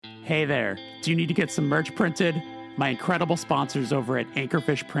Hey there, do you need to get some merch printed? My incredible sponsors over at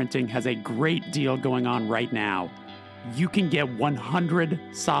Anchorfish Printing has a great deal going on right now. You can get 100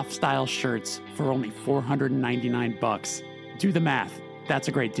 soft style shirts for only $499. Do the math, that's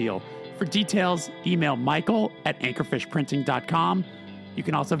a great deal. For details, email michael@anchorfishprinting.com. You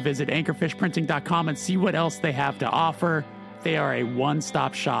can also visit anchorfishprinting.com and see what else they have to offer. They are a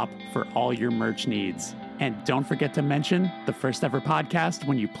one-stop shop for all your merch needs. And don't forget to mention the First Ever Podcast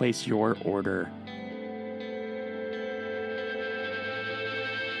when you place your order.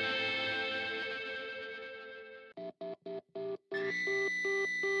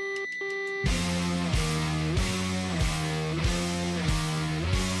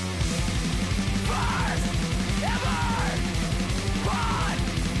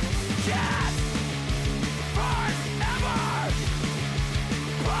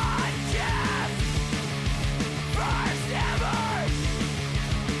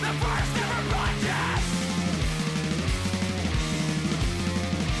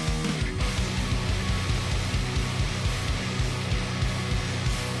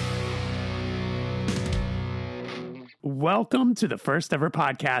 Welcome to the First Ever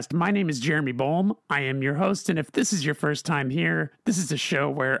Podcast. My name is Jeremy Boehm. I am your host, and if this is your first time here, this is a show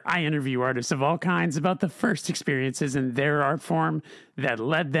where I interview artists of all kinds about the first experiences in their art form that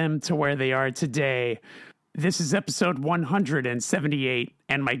led them to where they are today. This is episode 178,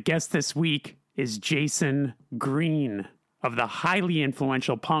 and my guest this week is Jayson Green of the highly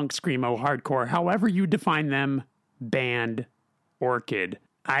influential punk, screamo, hardcore, however you define them, band Orchid.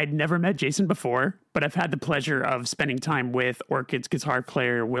 I'd never met Jayson before, but I've had the pleasure of spending time with Orchid's guitar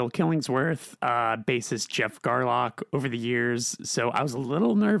player Will Killingsworth, bassist Jeff Garlock over the years. So I was a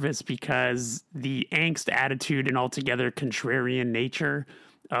little nervous because the angst, attitude, and altogether contrarian nature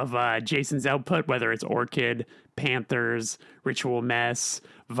of Jayson's output, whether it's Orchid, Panthers, Ritual Mess,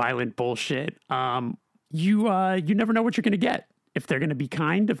 Violent Bullshit, you never know what you're going to get. If they're going to be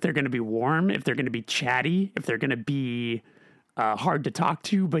kind, if they're going to be warm, if they're going to be chatty, if they're going to be hard to talk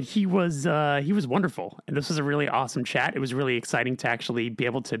to, but he was wonderful. And this was a really awesome chat. It was really exciting to actually be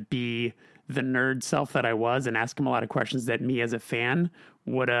able to be the nerd self that I was and ask him a lot of questions that me as a fan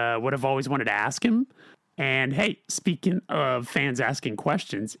would have always wanted to ask him. And hey, speaking of fans asking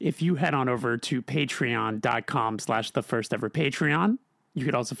questions, if you head on over to patreon.com/thefirsteverpatreon, you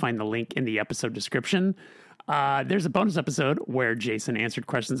could also find the link in the episode description. There's a bonus episode where Jayson answered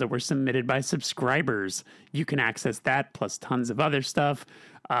questions that were submitted by subscribers. You can access that plus tons of other stuff.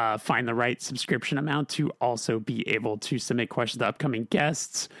 Find the right subscription amount to also be able to submit questions to upcoming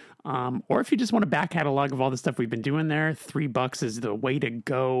guests. Or if you just want a back catalog of all the stuff we've been doing there, $3 is the way to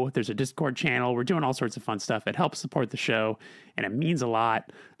go. There's a Discord channel. We're doing all sorts of fun stuff. It helps support the show and it means a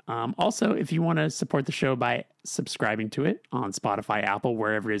lot. Also, if you want to support the show by subscribing to it on Spotify, Apple,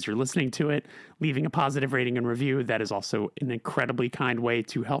 wherever it is you're listening to it, leaving a positive rating and review, that is also an incredibly kind way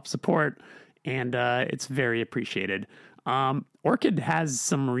to help support, and it's very appreciated. Orchid has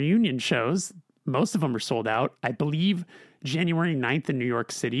some reunion shows. Most of them are sold out. I believe January 9th in New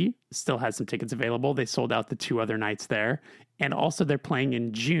York City still has some tickets available. They sold out the 2 other nights there. And also they're playing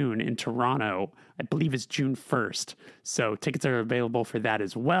in June in Toronto. I believe it's June 1st. So tickets are available for that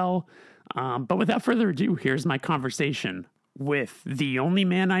as well. But without further ado, here's my conversation with the only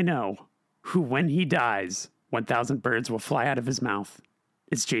man I know who, when he dies, 1,000 birds will fly out of his mouth.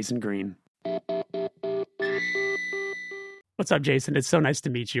 It's Jayson Green. What's up, Jayson? It's so nice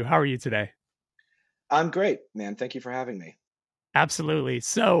to meet you. How are you today? I'm great, man. Thank you for having me. Absolutely.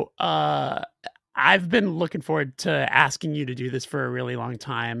 So, I've been looking forward to asking you to do this for a really long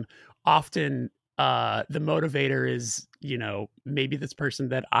time. Often, the motivator is, maybe this person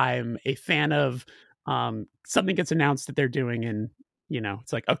that I'm a fan of, something gets announced that they're doing and,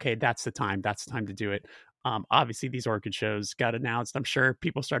 it's like, okay, that's the time to do it. Obviously these Orchid shows got announced. I'm sure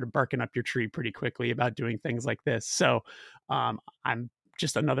people started barking up your tree pretty quickly about doing things like this. So, I'm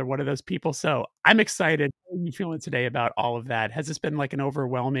just another one of those people. So I'm excited. How are you feeling today about all of that? Has this been like an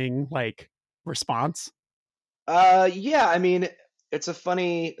overwhelming, response? Yeah, I mean, it's a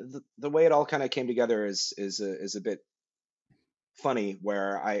funny, the way it all kind of came together is a bit funny,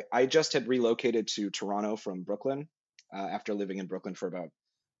 where I just had relocated to Toronto from Brooklyn after living in Brooklyn for about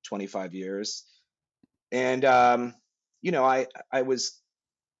 25 years. And, I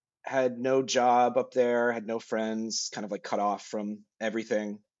had no job up there, had no friends, kind of like cut off from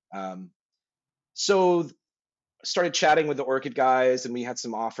everything. So started chatting with the Orchid guys, and we had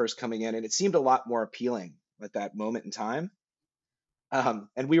some offers coming in, and it seemed a lot more appealing at that moment in time.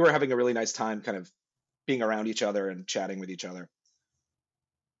 And we were having a really nice time kind of being around each other and chatting with each other.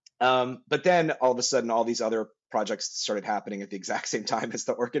 But then all of a sudden, all these other projects started happening at the exact same time as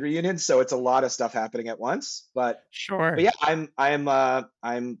the Orchid reunion, so it's a lot of stuff happening at once. But Sure. yeah,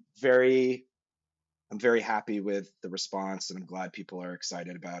 I'm very happy with the response, and I'm glad people are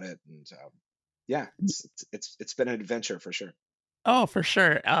excited about it. And yeah, it's been an adventure for sure. Oh, for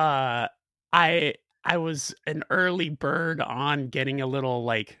sure. I I was an early bird on getting a little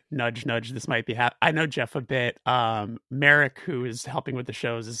like nudge, nudge. This might be. I know Jeff a bit. Merrick, who is helping with the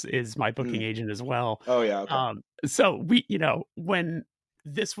shows, is my booking Mm. agent as well. Oh yeah, okay. So we, when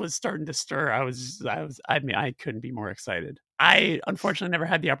this was starting to stir, I mean, I couldn't be more excited. I unfortunately never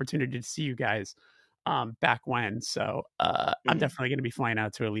had the opportunity to see you guys, back when. So, I'm Hmm. definitely going to be flying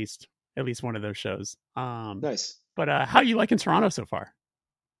out to at least one of those shows. Nice. But how you liking Toronto so far?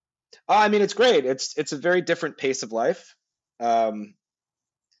 I mean, it's great. It's a very different pace of life. Um,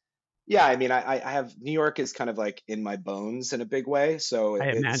 yeah, I mean, I have New York is kind of like in my bones in a big way, so I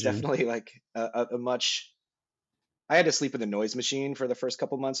it's imagine. definitely like a much. I had to sleep in the noise machine for the first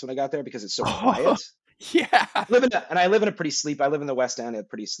couple months when I got there because it's so Oh, quiet. yeah. I live in a pretty sleep. I live in the West End, a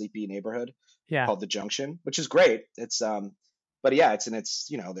pretty sleepy neighborhood Yeah. called the Junction, which is great. But yeah,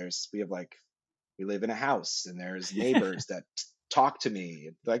 there's we have like we live in a house and there's neighbors that talk to me,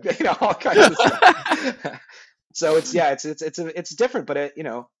 like all kinds of stuff. So it's yeah, it's different, but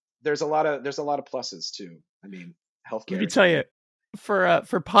there's a lot of pluses too. I mean, Let me healthcare is tell you, great.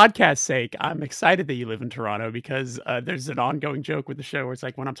 for podcast sake, I'm excited that you live in Toronto because there's an ongoing joke with the show where it's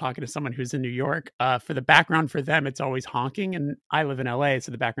like when I'm talking to someone who's in New York, for the background for them, it's always honking, and I live in LA,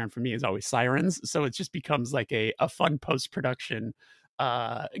 so the background for me is always sirens. So it just becomes like a fun post production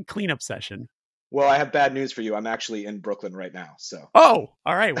cleanup session. Well, I have bad news for you. I'm actually in Brooklyn right now, so Oh,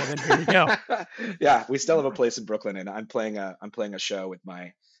 all right. Well, then here we go. yeah, we still have a place in Brooklyn, and I'm playing a show with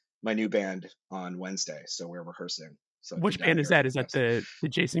my new band on Wednesday, so we're rehearsing. So I came Which down band is here that? for Is the that festival. the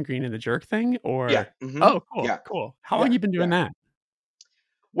Jason Green and the Jerk thing? Yeah. Or Hmm. oh, cool, Yeah. cool. How long Yeah. you been doing Yeah. that?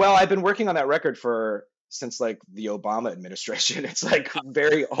 Well, I've been working on that record for since like the Obama administration. It's like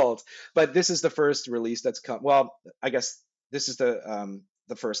very old, but this is the first release that's come. Well, I guess this is the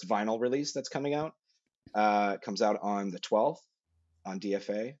first vinyl release that's coming out. It comes out on the 12th on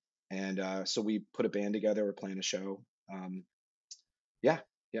DFA, and so we put a band together. We're playing a show. Um, yeah,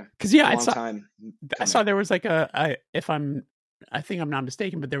 yeah, Because yeah, it's a long time I coming. saw there was like I think I'm not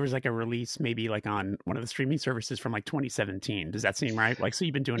mistaken, but there was like a release maybe like on one of the streaming services from like 2017. Does that seem right? Like, so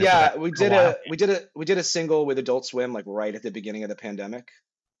you've been doing it Yeah, for a while. we did a single with Adult Swim like right at the beginning of the pandemic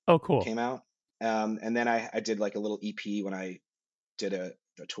Oh, cool. came out, and then I did like a little EP when I did a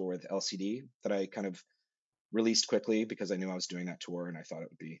tour with LCD that I kind of released quickly because I knew I was doing that tour and I thought it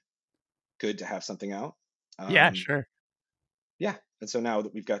would be good to have something out. Yeah, Um, sure. yeah, and so now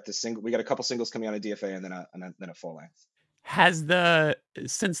that we got a couple singles coming out of DFA and then a full length. Has the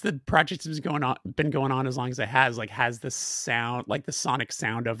since the project has been going on as long as it has, like, has the sound, like the sonic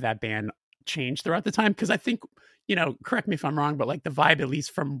sound of that band changed throughout the time? Because I think, correct me if I'm wrong, but like the vibe, at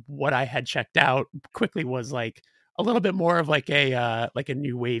least from what I had checked out quickly, was like a little bit more of like a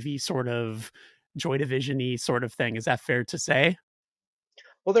new wavy sort of Joy Division-y sort of thing. Is that fair to say?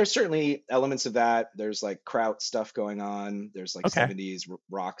 Well, there's certainly elements of that. There's like kraut stuff going on. There's like Okay. 70s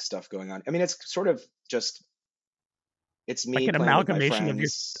rock stuff going on. I mean, it's sort of just it's Like me an playing with my amalgamation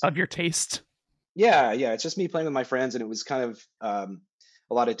friends. of your taste. Yeah, yeah, it's just me playing with my friends, and it was kind of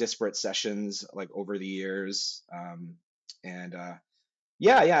a lot of disparate sessions like over the years. And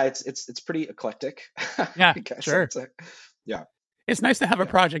yeah, yeah, it's pretty eclectic, Yeah, I guess. sure. Yeah, It's nice to have a yeah,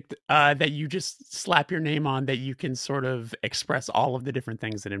 project that you just slap your name on, that you can sort of express all of the different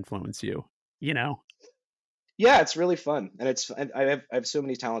things that influence you, you know? yeah. It's really fun, and I have so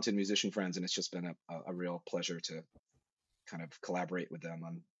many talented musician friends, and it's just been a real pleasure to kind of collaborate with them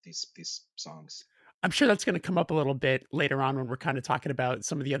on these songs. I'm sure that's going to come up a little bit later on when we're kind of talking about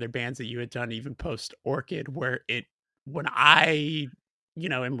some of the other bands that you had done, even post Orchid, where when I,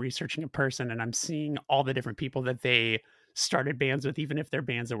 am researching a person and I'm seeing all the different people that they started bands with, even if they're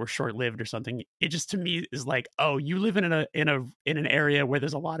bands that were short lived or something, it just to me is like, oh, you live in an area where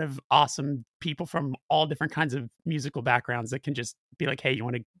there's a lot of awesome people from all different kinds of musical backgrounds that can just be like, hey, you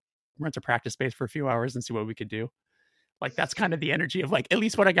want to rent a practice space for a few hours and see what we could do? Like, that's kind of the energy of like, at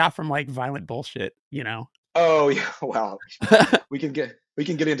least what I got from like Violent Bullshit, you know? Oh yeah, well, we can get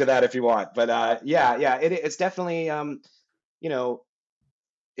into that if you want, but yeah, yeah, it's definitely you know,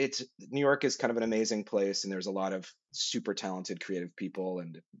 it's New York is kind of an amazing place, and there's a lot of super talented creative people,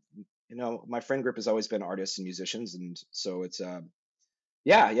 and my friend group has always been artists and musicians, and so it's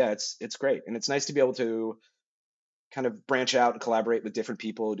yeah, yeah, it's great, and it's nice to be able to kind of branch out and collaborate with different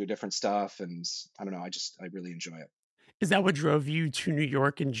people, do different stuff, and I don't know, I really enjoy it. Is that what drove you to New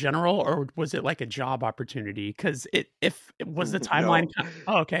York in general, or was it like a job opportunity? Because if it was the timeline. No.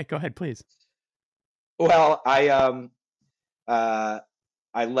 Oh, okay. Go ahead, please. Well, uh,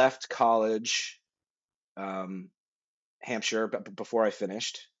 I left college, um, Hampshire, but before I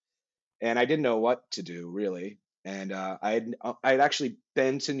finished, and I didn't know what to do really. And I'd actually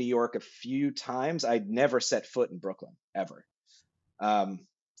been to New York a few times. I'd never set foot in Brooklyn ever. Um,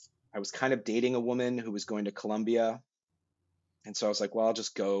 I was kind of dating a woman who was going to Columbia, and so I was like, well, I'll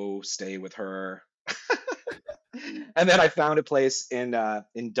just go stay with her. And then I found a place in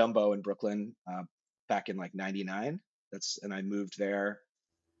Dumbo in Brooklyn back in like '99. And I moved there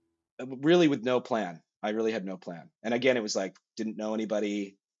really with no plan. I really had no plan. And again, it was like didn't know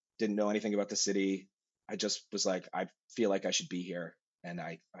anybody, didn't know anything about the city. I just was like, I feel like I should be here, and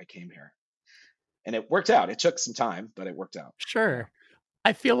I came here, and it worked out. It took some time, but it worked out. Yeah. Sure.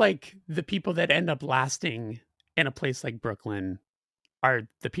 I feel like the people that end up lasting in a place like Brooklyn are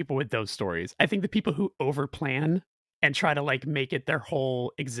the people with those stories. I think the people who overplan and try to like make it their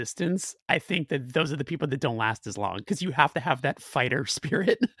whole existence, I think that those are the people that don't last as long because you have to have that fighter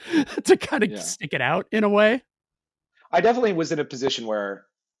spirit to kind of Yeah. stick it out in a way. I definitely was in a position where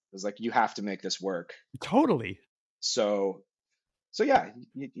it was like, you have to make this work. Totally. So so yeah,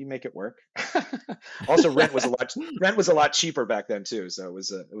 you make it work. Also, rent was a lot cheaper back then too, so it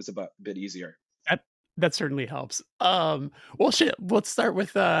was a bit easier. That that certainly helps. Well, shit. Let's start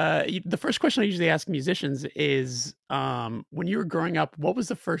with the first question I usually ask musicians is, when you were growing up, what was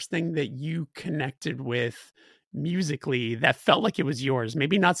the first thing that you connected with musically that felt like it was yours?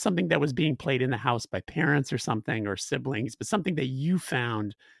 Maybe not something that was being played in the house by parents or something or siblings, but something that you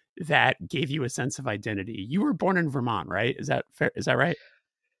found that gave you a sense of identity. You were born in Vermont, right? Is that fair? Is that right?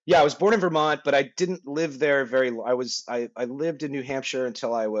 Yeah, I was born in Vermont, but I didn't live there I lived in New Hampshire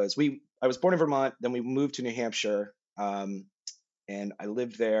until I was born in Vermont, then we moved to New Hampshire, and I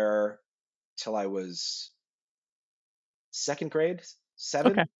lived there till I was second grade, Okay.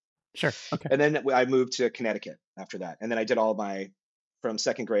 7, Sure. Okay. and then I moved to Connecticut after that, and then I did all my from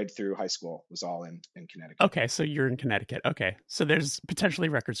second grade through high school was all in Connecticut. Okay. So you're in Connecticut. Okay. So there's potentially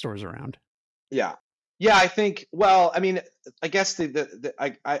record stores around. Yeah. Yeah, I think, well, I mean, I guess it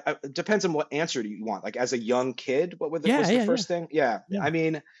depends on what answer do you want. Like as a young kid, Yeah. was the Yeah. Yeah. first thing? Yeah. Yeah. I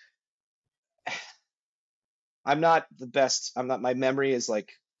mean, I'm not the best. My memory is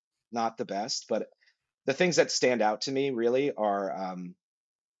like not the best, but the things that stand out to me really are,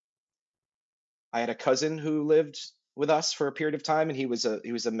 I had a cousin who lived with us for a period of time, and he was a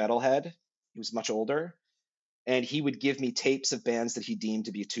metalhead. He was much older, and he would give me tapes of bands that he deemed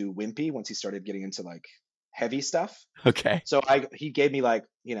to be too wimpy once he started getting into like heavy stuff. Okay. So I he gave me like,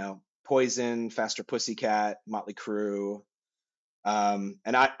 Poison, Faster Pussycat, Motley Crue, and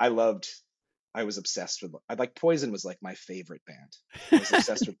I was obsessed with I like Poison was like my favorite band. I was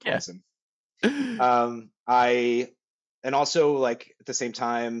obsessed with Yeah. Poison. I and also like at the same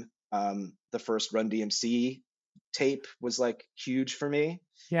time, the first Run DMC tape was like huge for me,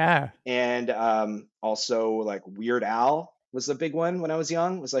 Yeah. and also like Weird Al was a big one when I was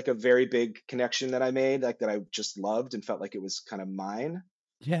young. It was like a very big connection that I made, like that I just loved and felt like it was kind of mine.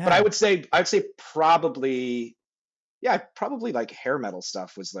 But Yeah. I'd say probably, yeah, probably like hair metal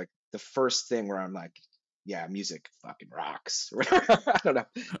stuff was like the first thing where I'm like, yeah, music fucking rocks. I don't know.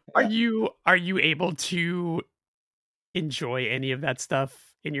 Yeah. Are you able to enjoy any of that stuff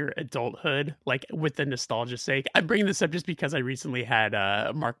in your adulthood, like with the nostalgia sake? I'm bringing this up just because I recently had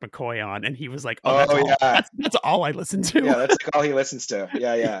Mark McCoy on, and he was like, "Oh, Oh yeah, that's all I listen yeah. to." That's like all he listens to.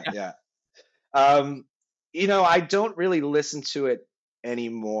 Yeah, yeah, Yeah. yeah. I don't really listen to it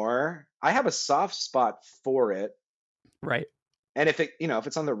anymore. I have a soft spot for it, Right. and if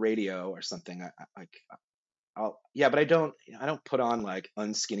it's on the radio or something, I'll, yeah, but I don't put on like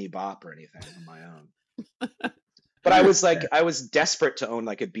Unskinny Bop or anything on my own. But I was desperate to own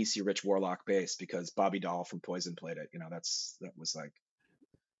like a BC Rich Warlock bass because Bobby Dahl from Poison played it. That was like,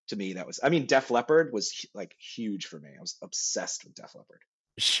 to me, that was, I mean, Def Leppard was like huge for me. I was obsessed with Def Leppard.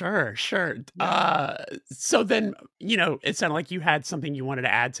 Sure, sure. Yeah. So then, it sounded like you had something you wanted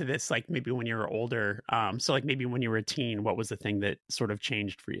to add to this, like maybe when you were older. So like maybe when you were a teen, what was the thing that sort of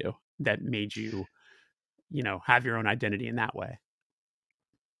changed for you that made you, have your own identity in that way?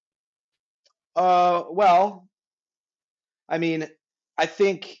 Well, I mean, I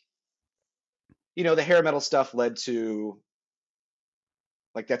think, the hair metal stuff led to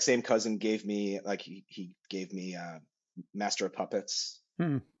like that same cousin gave me like he gave me Master of Puppets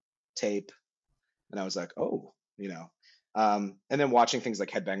Hmm. tape, and I was like, oh, and then watching things like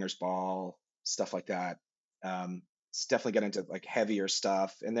Headbangers Ball, stuff like that. It's definitely got into like heavier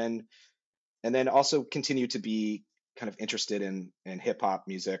stuff, and then also continue to be kind of interested in hip hop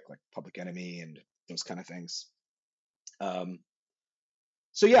music, like Public Enemy and those kind of things. Um,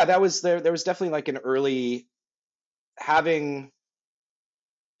 so yeah, that was there. There was definitely like an early having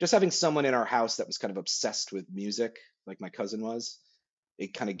just having someone in our house that was kind of obsessed with music, like my cousin was.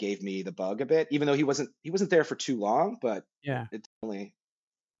 It kind of gave me the bug a bit, even though he wasn't there for too long, but Yeah. it definitely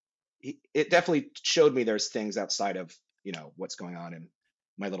it definitely showed me there's things outside of what's going on in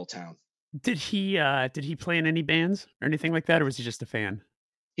my little town. Did he play in any bands or anything like that, or was he just a fan?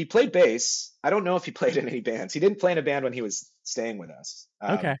 He played bass. I don't know if he played in any bands. He didn't play in a band when he was staying with us,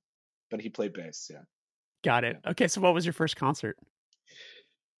 Okay. but he played bass. Yeah. Got it. Yeah. Okay, so what was your first concert?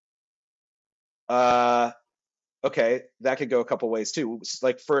 Uh, okay, that could go a couple ways too. It was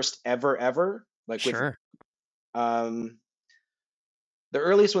like first ever, like with Sure. um the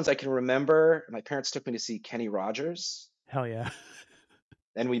earliest ones I can remember. My parents took me to see Kenny Rogers, Hell yeah.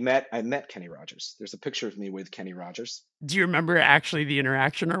 and I met Kenny Rogers. There's a picture of me with Kenny Rogers. Do you remember actually the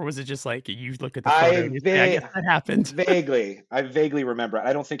interaction, or was it just like you look at the photo I and you say, I guess that happened? I vaguely remember.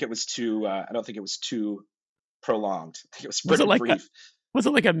 I don't think it was too. I don't think it was too prolonged. I think it was Was it pretty like a brief. was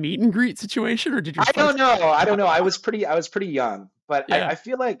it like a meet and greet situation, or did your I don't folks? know. I don't know. I was pretty young, but Yeah. I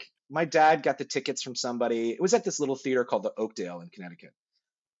feel like my dad got the tickets from somebody. It was at this little theater called the Oakdale in Connecticut,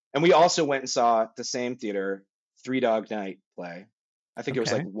 and we also went and saw the same theater, Three Dog Night play. I think it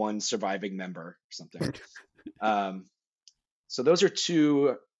was like Okay. one surviving member or something. Um, so those are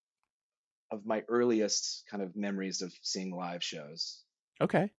two of my earliest kind of memories of seeing live shows.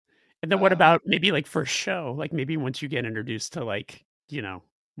 Okay. And then what Um, about maybe like first show? Like maybe once you get introduced to like,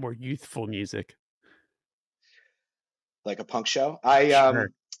 more youthful music. like a punk show.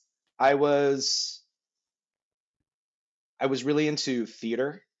 Sure. I was I was really into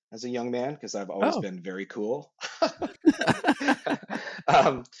theater as a young man because I've always Oh. been very cool.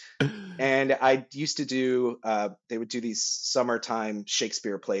 um, and I used to do they would do these summertime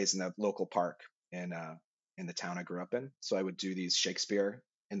Shakespeare plays in the local park in the town I grew up in. So I would do these Shakespeare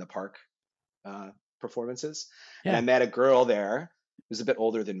in the park uh, performances. And I Yeah. met a girl there who was a bit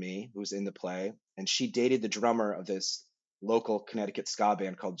older than me who was in the play, and she dated the drummer of this local Connecticut ska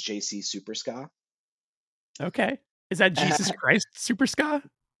band called JC Super Ska. Okay. Is that Jesus Christ Super Ska?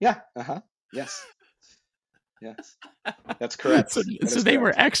 Yeah. Uh-huh. Yes. Yes. That's correct. So That so is they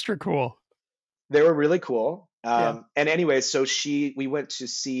were correct. extra cool. They were really cool. Yeah. And anyway, so we went to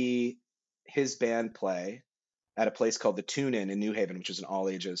see his band play at a place called the Tune In New Haven, which is an all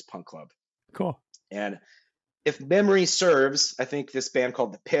ages punk club. Cool. And if memory serves, I think this band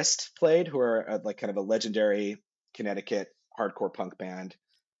called the Pissed played, who are like kind of a legendary Connecticut hardcore punk band,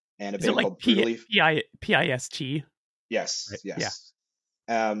 and a Is it band like called Brutally. PIST? Yes, Right. Yeah. yes.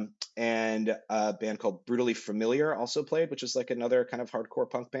 And a band called Brutally Familiar also played, which is like another kind of hardcore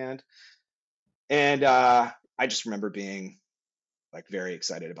punk band. And I just remember being like very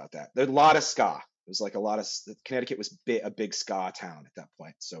excited about that. There's a lot of ska. It was like Connecticut was a big ska town at that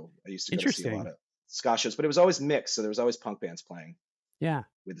point. So I used to go to see a lot Interesting. of ska shows, but it was always mixed. So there was always punk bands playing Yeah.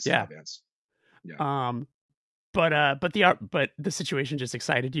 with the ska Yeah. bands. Yeah. But the situation just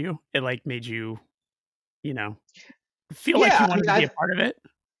excited you. It like made you, you know, feel like you Yeah. I wanted mean, to be a part of it.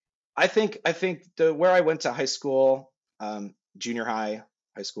 I think the where I went to high school, junior high,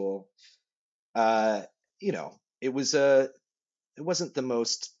 high school, uh, it was it wasn't the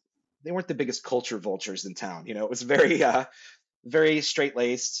most. They weren't the biggest culture vultures in town. It was very very straight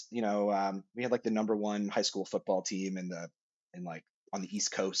laced. We had like the number one high school football team in like on the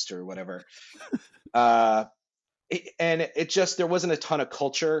East Coast or whatever. Uh, and it just there wasn't a ton of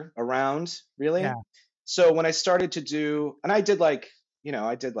culture around Yeah. really. So when I started to do, and I did like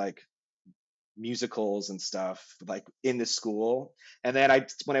musicals and stuff like in the school, and then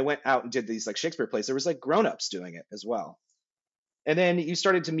when I went out and did these like Shakespeare plays, there was like grown-ups doing it as well. And then you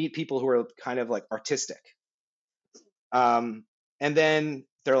started to meet people who are kind of like artistic. And then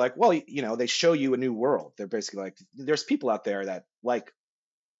they're like, well, they show you a new world. They're basically like, there's people out there that like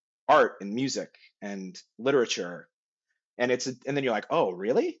art and music and literature, and and then you're like, oh,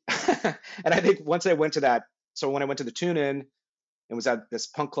 really? And I think once I went to that, so when I went to the Tune In and was at this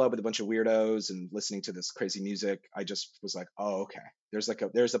punk club with a bunch of weirdos and listening to this crazy music, I just was like, oh, okay,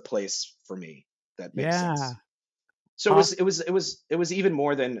 there's a place for me that makes Yeah. sense. So Awesome. it was even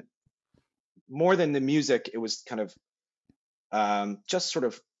more than the music. It was kind of just sort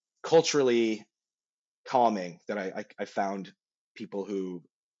of culturally calming that I found people who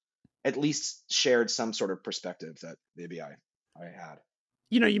at least shared some sort of perspective that maybe I had.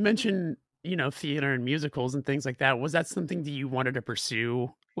 You mentioned, theater and musicals and things like that. Was that something that you wanted to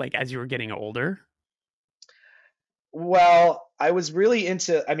pursue like as you were getting older? Well, I was really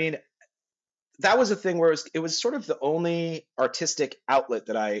into, I mean, that was a thing where it was sort of the only artistic outlet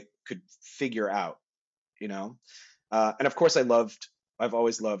that I could figure out, you know. And of course, I've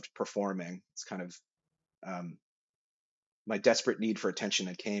always loved performing. It's kind of my desperate need for attention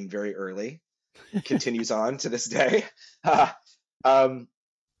that came very early, continues on to this day. um,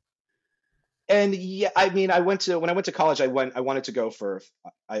 and yeah, I mean, when I went to college, I wanted to go for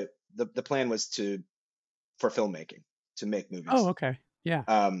the plan was for filmmaking, to make movies. Oh, okay. Yeah.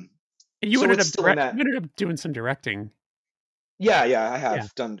 Um, And you so ended it's up still in that. you ended up doing some directing. Yeah, Yeah.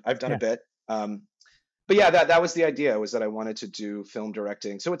 I've done a Yeah. bit. But yeah, that was the idea, was that I wanted to do film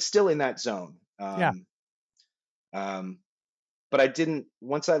directing. So it's still in that zone. Yeah. But I didn't,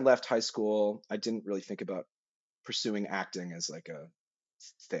 once I left high school, I didn't really think about pursuing acting as like a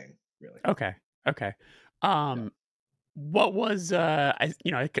thing, really. Okay. Okay. What was I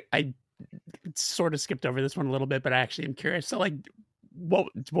sort of skipped over this one a little bit, but I actually am curious. So like what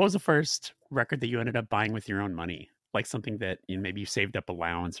was the first record that you ended up buying with your own money? Like something that maybe you saved up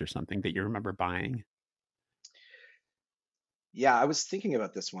allowance or something that you remember buying? Yeah, I was thinking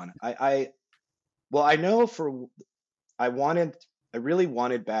about this one. Well, I know I really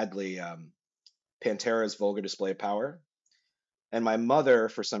wanted badly Pantera's Vulgar Display of Power, and my mother,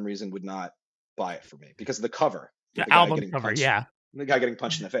 for some reason, would not buy it for me because of the cover. The The guy album getting cover, punched. yeah. The guy getting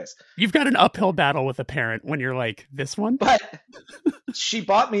punched in the face. You've got an uphill battle with a parent when you're like, this one? But she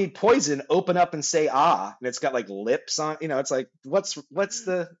bought me Poison, Open Up and Say Ah, and it's got like lips on, it's like, what's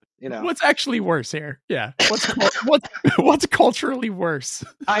the, What's actually worse here? Yeah. What's culturally worse?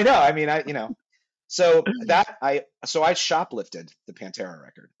 I know. I mean, so I shoplifted the Pantera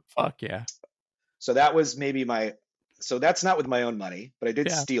record. Fuck yeah. So that was maybe so that's not with my own money, but I did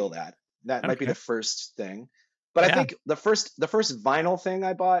Yeah. steal that. That might be Okay. the first thing. But I think the first vinyl thing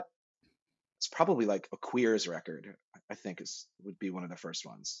I bought, it's probably like a Queers record. I think would be one of the first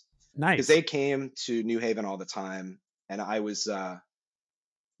ones. Nice. Because they came to New Haven all the time, and I was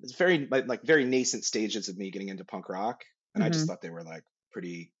it's very very nascent stages of me getting into punk rock, and I just thought they were like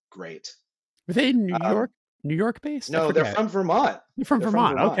pretty great. Were they in New York based? No, they're from Vermont. You're from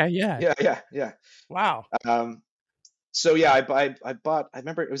Vermont. Okay, yeah. Yeah. Wow. So yeah, I bought. I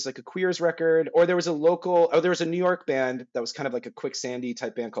remember it was like a Queers record, or there was a New York band that was kind of like a Quicksandy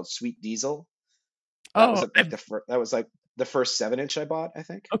type band called Sweet Diesel. That was like the first 7-inch I bought, I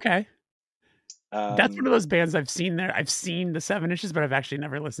think. Okay. That's one of those bands I've seen there. I've seen the 7-inches, but I've actually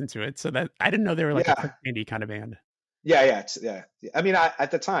never listened to it. So that I didn't know they were like a Quicksandy kind of band. Yeah. I mean,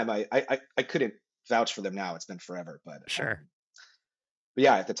 at the time, I couldn't vouch for them now. It's been forever, but sure. But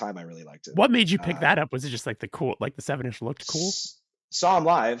yeah, at the time, I really liked it. What made you pick that up? Was it just like the 7-inch looked cool? Saw them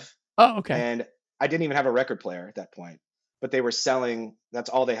live. Oh, okay. And I didn't even have a record player at that point, but they were selling. That's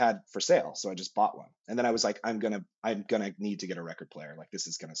all they had for sale, so I just bought one. And then I was like, I'm gonna need to get a record player. Like this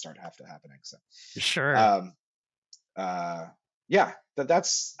is gonna start happening. So sure. Yeah.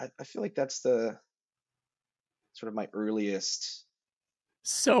 I feel like that's the sort of my earliest.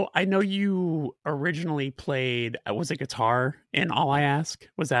 So I know you originally played, was it guitar in All I Ask?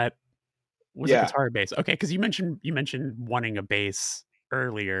 Was it guitar or bass? Okay, because you mentioned wanting a bass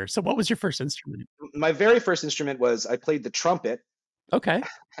earlier. So what was your first instrument? My very first instrument was I played the trumpet. Okay.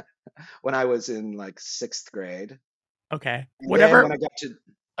 When I was in like 6th grade. Okay. When I got to,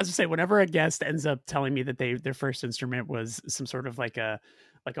 I was gonna say, whenever a guest ends up telling me that their first instrument was some sort of like a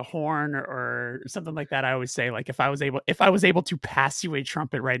horn or something like that, I always say, like, if I was able to pass you a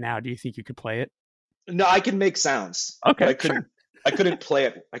trumpet right now, do you think you could play it? No, I can make sounds. Okay, but I couldn't play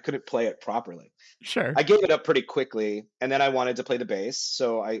it. I couldn't play it properly. Sure. I gave it up pretty quickly, and then I wanted to play the bass.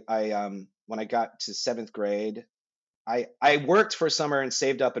 So I when I got to 7th grade, I worked for a summer and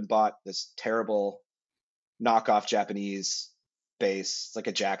saved up and bought this terrible knockoff Japanese bass. It's like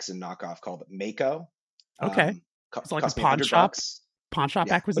a Jackson knockoff called Mako. Okay. It's like a pawn shop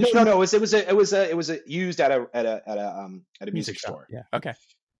acquisition. No. It was used at a music store. Yeah. Okay.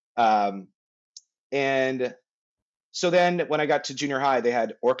 And so then when I got to junior high, they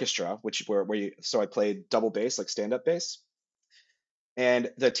had orchestra, so I played double bass, like stand-up bass.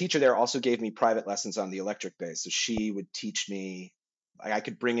 And the teacher there also gave me private lessons on the electric bass. So she would teach me, I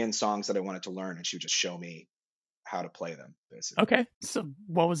could bring in songs that I wanted to learn, and she would just show me how to play them, basically. Okay. So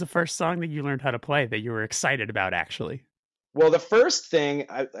what was the first song that you learned how to play that you were excited about, actually? Well, the first thing,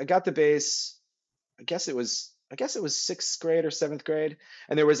 I got the bass, I guess it was 6th grade or 7th grade.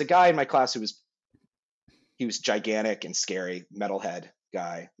 And there was a guy in my class he was gigantic and scary, metalhead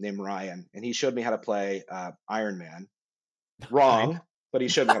guy named Ryan. And he showed me how to play Iron Man. Wrong, but he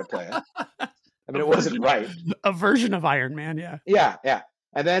showed me how to play it. I mean, it wasn't right. A version of Iron Man, yeah. Yeah.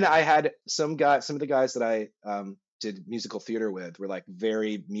 And then I had some of the guys that I did musical theater with were like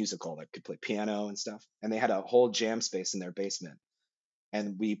very musical, like could play piano and stuff. And they had a whole jam space in their basement.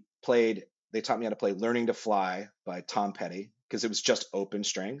 And they taught me how to play Learning to Fly by Tom Petty because it was just open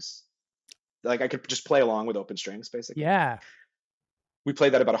strings. Like I could just play along with open strings, basically. Yeah. We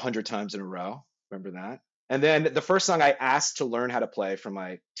played that about 100 times in a row. Remember that? And then the first song I asked to learn how to play from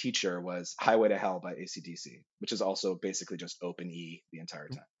my teacher was Highway to Hell by AC/DC, which is also basically just open E the entire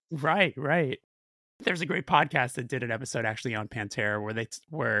time. Right, right. There's a great podcast that did an episode actually on Pantera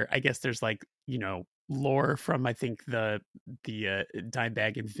where I guess there's like, lore from I think the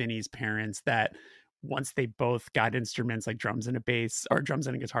Dimebag and Vinny's parents that once they both got instruments like drums and a bass or drums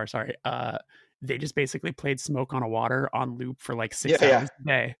and a guitar, sorry, they just basically played Smoke on a Water on loop for like 6 hours a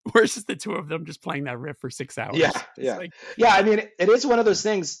day. Where it's just the two of them just playing that riff for 6 hours. Yeah. I mean, it is one of those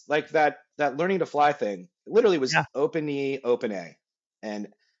things like that Learning to Fly thing. It literally was open E, open A, and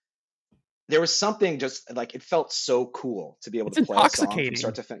there was something just like it felt so cool to be able to play a song from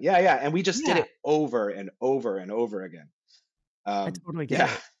start to finish. Yeah, and we just did it over and over and over again. I totally get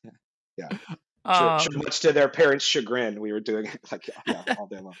it. Yeah. Much to their parents' chagrin, we were doing it like all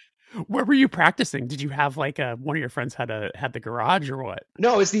day long. Where were you practicing? Did you have like one of your friends had the garage or what?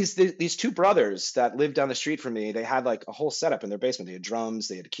 No, it's these two brothers that lived down the street from me. They had like a whole setup in their basement. They had drums,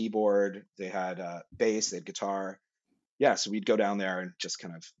 they had a keyboard, they had bass, they had guitar. Yeah, so we'd go down there and just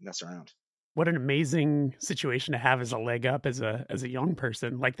kind of mess around. What an amazing situation to have as a leg up as a young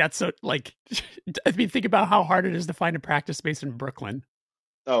person. Like that's so like I mean, think about how hard it is to find a practice space in Brooklyn.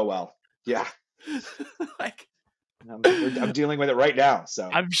 Oh well, yeah. Like I'm dealing with it right now, so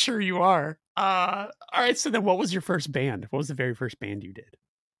I'm sure you are. All right, so then what was your first band? What was the very first band you did?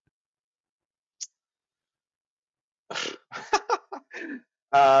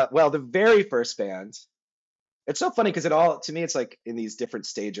 Well, the very first band. It's so funny because to me, it's like in these different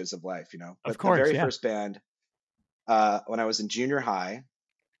stages of life, But of course, the very first band, when I was in junior high,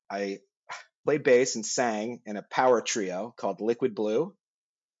 I played bass and sang in a power trio called Liquid Blue.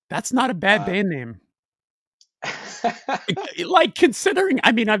 That's not a bad band name. Like considering,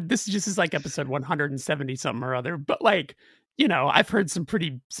 I mean, this just is like episode 170 something or other, but like, I've heard some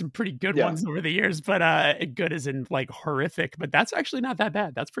pretty good ones over the years, but good as in like horrific, but that's actually not that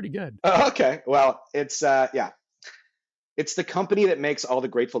bad. That's pretty good. Okay. Well, it's it's the company that makes all the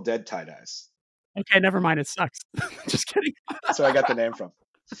Grateful Dead tie-dyes. Okay, never mind. It sucks. Just kidding. That's where I got the name from.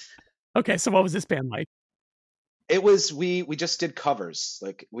 Okay, so what was this band like? It was we just did covers.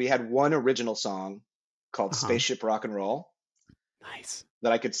 Like we had one original song called Spaceship Rock and Roll. Nice.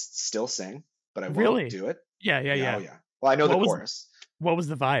 That I could still sing, but I really won't do it. Yeah. Oh yeah. Well, I know the chorus. What was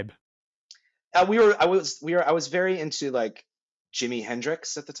the vibe? I was very into like Jimi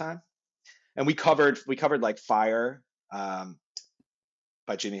Hendrix at the time, and we covered like Fire by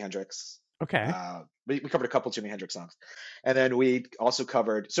Jimi Hendrix. Okay. We covered a couple Jimi Hendrix songs, and then we also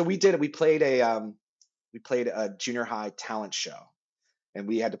covered. So we played a junior high talent show, and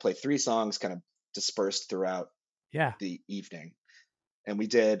we had to play 3 songs kind of dispersed throughout the evening, and we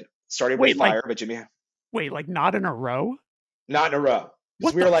started with Fire by Jimi. Wait, like not in a row? Not in a row.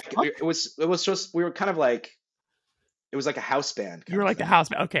 We were like, it was just, we were kind of like, it was like a house band. You were like the house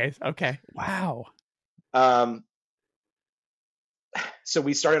band. Okay. Wow. So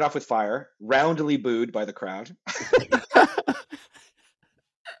we started off with Fire, roundly booed by the crowd.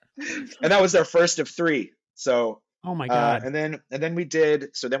 And that was our first of 3. So, oh my God. And then we did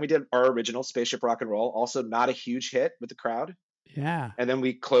our original Spaceship Rock and Roll, also not a huge hit with the crowd. Yeah. And then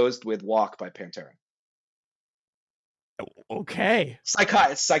we closed with Walk by Pantera. Okay.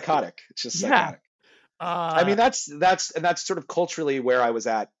 It's psychotic. It's just psychotic. I mean, that's sort of culturally where I was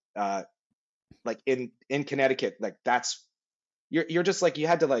at, like in Connecticut. Like you're just like, you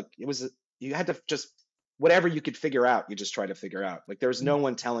had to just, whatever you could figure out, you just try to figure out. Like there was no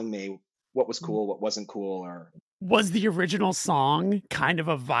one telling me what was cool, what wasn't cool, or. Was the original song kind of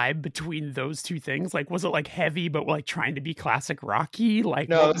a vibe between those two things? Like, was it like heavy, but like trying to be classic rocky? Like,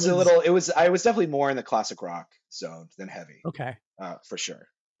 no, I was definitely more in the classic rock zone than heavy. Okay. For sure.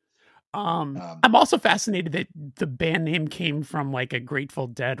 I'm also fascinated that the band name came from like a Grateful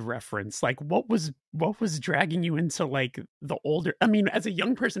Dead reference. Like, what was dragging you into like the older? I mean, as a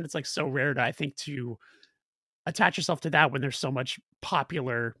young person, it's like so rare to, I think, to attach yourself to that when there's so much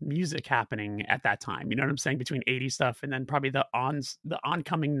popular music happening at that time. You know what I'm saying? Between 80s stuff and then probably the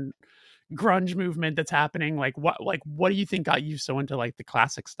oncoming grunge movement that's happening. Like, what do you think got you so into like the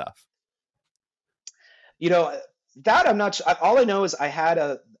classic stuff? That I'm not sure. All I know is I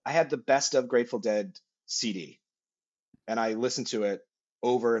had the Best of Grateful Dead CD, and I listened to it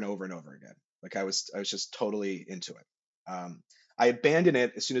over and over and over again. Like I was just totally into it. I abandoned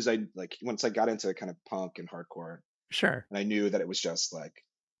it as soon as once I got into kind of punk and hardcore. Sure. And I knew that it was just like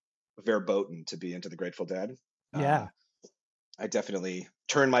verboten to be into the Grateful Dead. Yeah. I definitely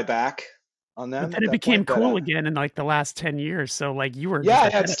turned my back on But them then at it that became point. But cool again in like the last 10 years. So like you were just yeah,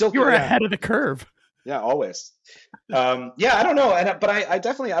 yeah, it's still you cool. were Yeah, ahead of the curve. yeah, always. Yeah, I don't know, but I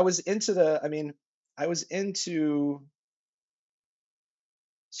definitely I was into the. I mean, I was into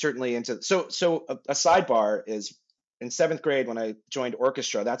certainly into so a sidebar is in seventh grade when I joined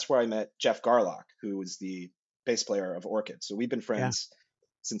orchestra. That's where I met Jeff Garlock, who was the bass player of Orchid. So we've been Yeah. friends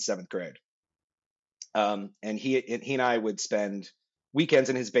since seventh grade. And he and I would spend weekends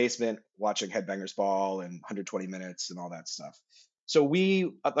in his basement watching Headbangers Ball and 120 Minutes and all that stuff. So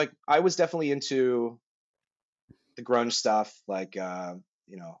we like I was definitely into the grunge stuff. Like I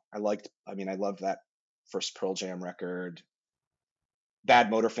loved that first Pearl Jam record, Bad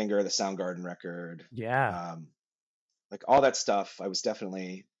Motorfinger, the Soundgarden record, Yeah. um, like all that stuff. I was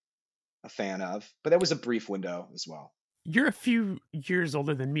definitely a fan of, but that was a brief window as well. You're a few years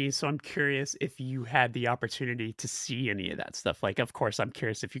older than me, so I'm curious if you had the opportunity to see any of that stuff. Like, of course, I'm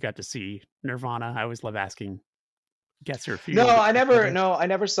curious if you got to see Nirvana. I always love asking guests who are a few No, older. I never. No, I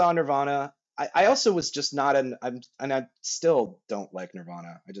never saw Nirvana. I also was just not and I still don't like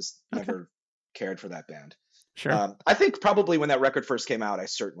Nirvana. I just Okay, never cared for that band. sure. I think probably when that record first came out, I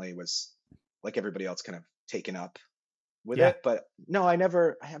certainly was like everybody else, kind of taken up with Yeah. it. But no, I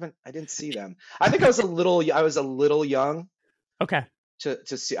didn't see them. I think I was a little young Okay. to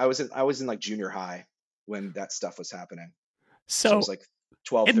see. I was in like junior high when that stuff was happening. So I was So like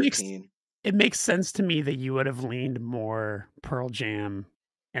 12, it makes 13. it makes sense to me that you would have leaned more Pearl Jam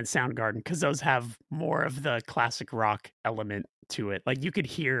and Soundgarden because those have more of the classic rock element to it. Like you could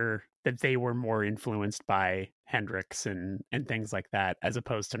hear that they were more influenced by Hendrix and things like that, as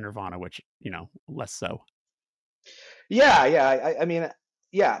opposed to Nirvana, which less so. Yeah, yeah. I mean,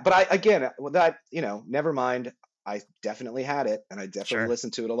 yeah. But I again, with that, never mind. I definitely had it, and I definitely Sure.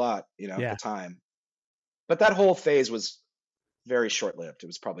 listened to it a lot, at the Yeah. time. But that whole phase was very short-lived. It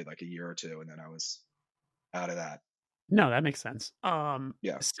was probably like a year or two, and then I was out of that. No, that makes sense.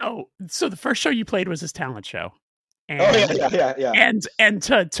 Yeah. So the first show you played was this talent show, Oh yeah, and yeah, yeah,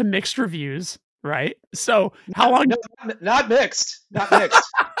 yeah. to mixed reviews, right? So how long? No, not mixed, not mixed.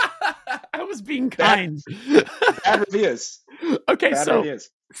 I was being Bad, kind. bad reviews. Okay, Bad so reviews.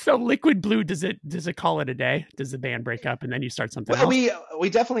 Liquid Blue, does it call it a day? Does the band break up and then you start something Well, else? we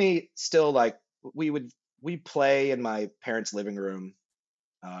definitely still like we play in my parents' living room,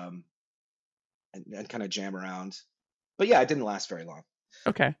 um, and kind of jam around. But yeah, it didn't last very long.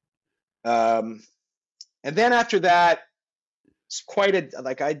 Okay. Um, and then after that, it's quite a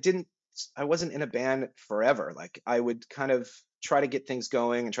like I wasn't in a band forever. Like I would kind of try to get things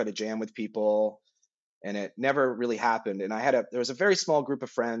going and try to jam with people, and it never really happened. And there was a very small group of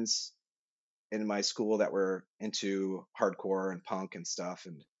friends in my school that were into hardcore and punk and stuff,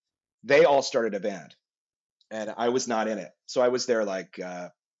 and they all started a band, and I was not in it. So I was their like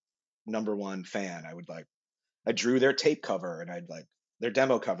number one fan. I drew their tape cover and I'd like their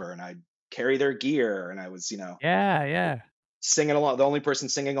demo cover and I'd carry their gear and I was, Yeah, yeah. singing along, the only person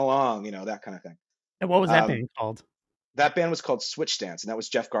singing along, that kind of thing. And what was that Um, band called? that band was called Switch Dance, and that was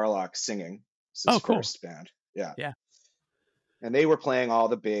Jeff Garlock singing. It's his Oh, cool. first band. Yeah. Yeah. And they were playing all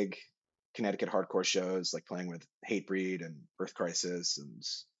the big Connecticut hardcore shows, like playing with Hatebreed and Earth Crisis and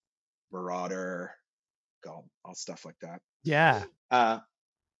Marauder, all stuff like that. Yeah. Uh,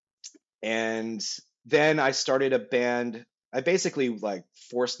 and then I started a band. I basically like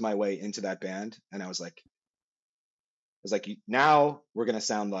forced my way into that band, and I was like, now we're gonna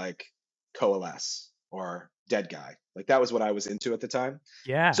sound like Coalesce or Dead Guy. Like that was what I was into at the time.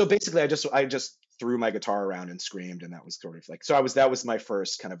 Yeah. So basically, I just threw my guitar around and screamed, and that was sort of like that was my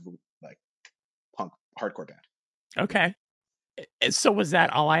first kind of like punk hardcore band. Okay. So was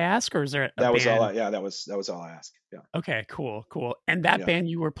that all I ask, or is there a That was all. band? Yeah, that was all I asked. Yeah. Okay, cool, cool. And that Yeah. band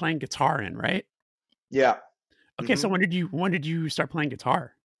you were playing guitar in, right? Yeah. Okay, so Mhm. when did you start playing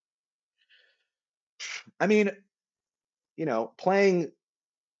guitar? I mean, playing.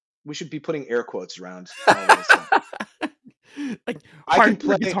 We should be putting air quotes around all this stuff. Like I can hardcore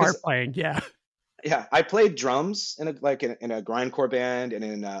play guitar playing, yeah. yeah, I played drums in a grindcore band and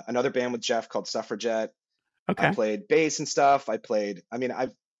in another band with Jeff called Suffragette. I Okay. played bass and stuff. I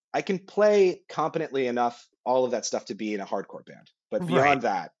can play competently enough all of that stuff to be in a hardcore band. But Right. beyond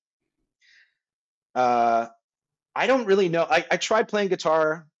that, I don't really know. I tried playing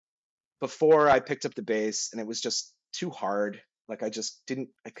guitar before I picked up the bass, and it was just too hard. Like I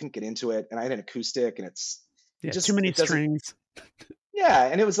couldn't get into it, and I had an acoustic, and Yeah, too many it doesn't. strings. Yeah,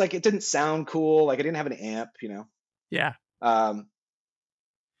 and it was like it didn't sound cool. Like I didn't have an amp. Yeah. Um,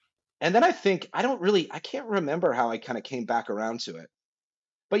 And then I can't remember how I kind of came back around to it.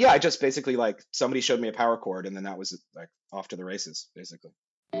 But yeah, I just basically like somebody showed me a power chord and then that was like off to the races, basically.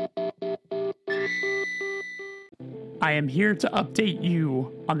 I am here to update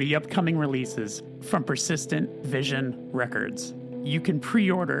you on the upcoming releases from Persistent Vision Records. You can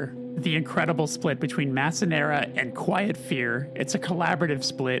pre-order the incredible split between Massanera and Quiet Fear. It's a collaborative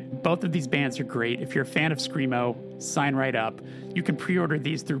split. Both of these bands are great. If you're a fan of Screamo, sign right up. You can pre-order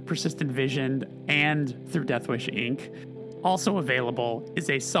these through Persistent Vision and through Deathwish Inc. Also available is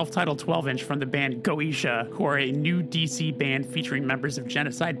a self-titled 12-inch from the band Goetia, who are a new DC band featuring members of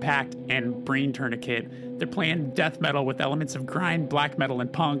Genocide Pact and Brain Tourniquet. They're playing death metal with elements of grind, black metal,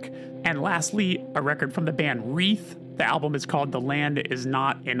 and punk. And lastly, a record from the band Wreath. The album is called The Land Is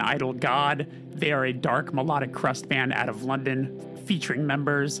Not an Idle God. They are a dark melodic crust band out of London, featuring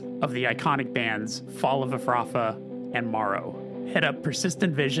members of the iconic bands Fall of Afrafa and Morrow. Hit up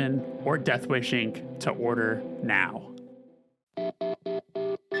Persistent Vision or Deathwish Inc. to order now.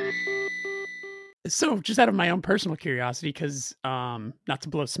 So just out of my own personal curiosity, because not to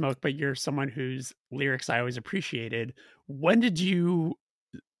blow smoke, but you're someone whose lyrics I always appreciated. When did you,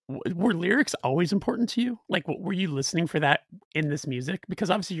 were lyrics always important to you? Like, were you listening for that in this music? Because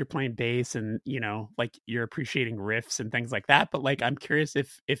obviously you're playing bass and, you know, like you're appreciating riffs and things like that. But like, I'm curious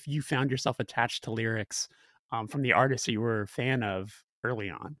if you found yourself attached to lyrics from the artists that you were a fan of early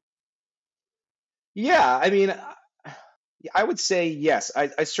on. Yeah, I mean, I would say yes.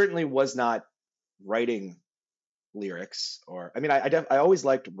 I certainly was not writing lyrics, or I mean, I always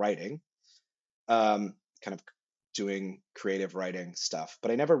liked writing, kind of doing creative writing stuff,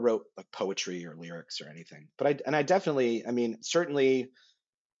 but I never wrote like poetry or lyrics or anything. But I definitely, I mean, certainly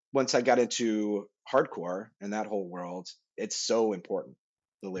once I got into hardcore and that whole world, it's so important.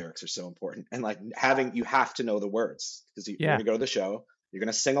 The lyrics are so important, and like you have to know the words because you're Yeah. gonna go to the show, you're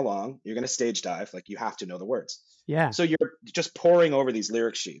gonna sing along, you're gonna stage dive, like you have to know the words. Yeah. So you're just pouring over these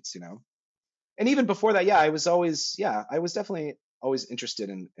lyric sheets, you know. And even before that, I was definitely always interested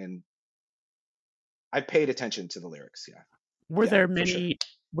in. I paid attention to the lyrics. Yeah. Were Yeah, there for sure.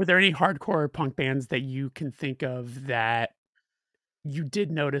 were there any hardcore punk bands that you can think of that you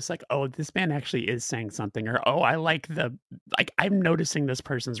did notice, like, oh, this band actually is saying something, or oh, I'm noticing this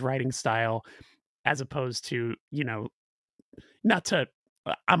person's writing style, as opposed to, you know, not to,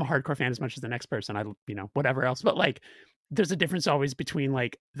 I'm a hardcore fan as much as the next person, whatever else, but like, there's a difference always between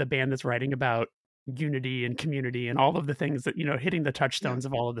like the band that's writing about unity and community and all of the things that, you know, hitting the Yeah. touchstones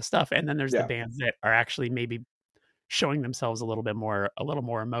of all of the stuff, and then there's the Yeah. bands that are actually maybe showing themselves a little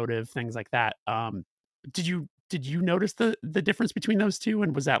more emotive, things like that. Did you notice the difference between those two,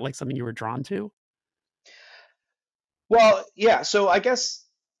 and was that like something you were drawn to? Well, yeah. So I guess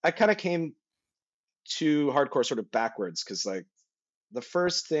I kind of came to hardcore sort of backwards because like the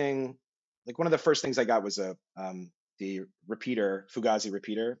first thing, like one of the first things I got was the Fugazi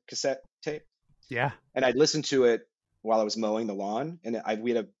repeater cassette tape, Yeah. and I'd listened to it while I was mowing the lawn, and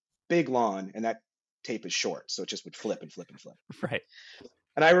we had a big lawn, and that tape is short, so it just would flip and flip and flip. Right.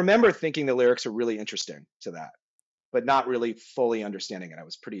 And I remember thinking the lyrics are really interesting to that, but not really fully understanding it. I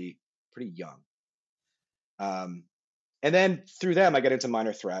was pretty young. And then through them, I got into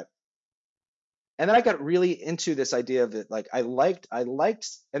Minor Threat, and then I got really into this idea of it. Like I liked,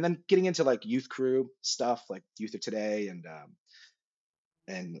 and then getting into like Youth Crew stuff, like Youth of Today,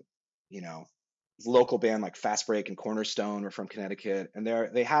 and you know, local band like Fast Break and Cornerstone were from Connecticut, and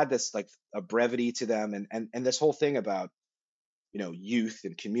they had this like a brevity to them, and this whole thing about, you know, youth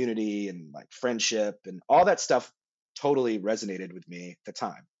and community and like friendship and all that stuff totally resonated with me at the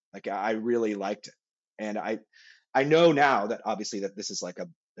time. Like I really liked it, and I know now that obviously that this is like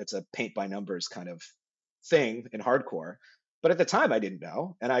it's a paint by numbers kind of thing in hardcore, but at the time I didn't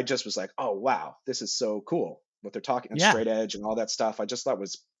know, and I just was like, oh wow, this is so cool what they're talking, and Yeah. straight edge and all that stuff. I thought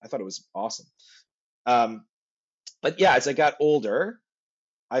it was awesome. But yeah, as I got older,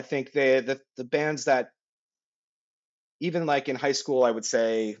 I think the bands that even like in high school, I would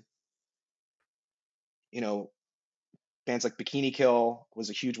say, you know, bands like Bikini Kill was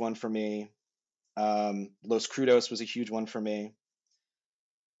a huge one for me. Los Crudos was a huge one for me.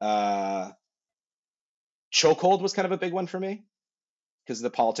 Chokehold was kind of a big one for me because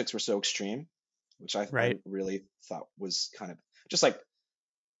the politics were so extreme, which I really thought was kind of just like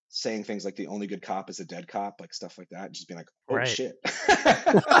saying things like the only good cop is a dead cop, like stuff like that, just being like, oh shit.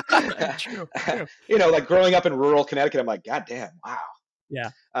 True. You know, like growing up in rural Connecticut, I'm like, God damn, wow. Yeah.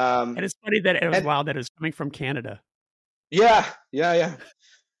 And it's funny that it was wild that it was coming from Canada. Yeah.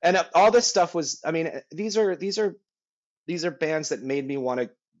 And all this stuff was, I mean, these are bands that made me want to,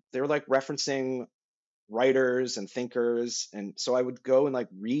 they were like referencing writers and thinkers, and so I would go and like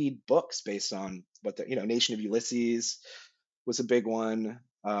read books based on what the, Nation of Ulysses was a big one.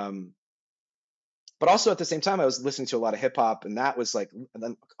 But also at the same time, I was listening to a lot of hip hop, and that was like, and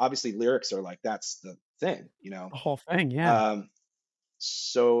then obviously lyrics are like that's the thing, The whole thing, yeah. Um,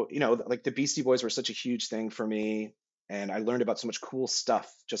 so like the Beastie Boys were such a huge thing for me, and I learned about so much cool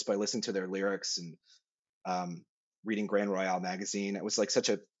stuff just by listening to their lyrics and reading Grand Royale magazine. It was like such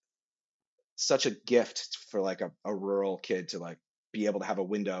a gift for like a rural kid to like be able to have a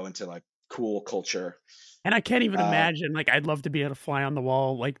window into like cool culture. And I can't even imagine, like, I'd love to be able to fly on the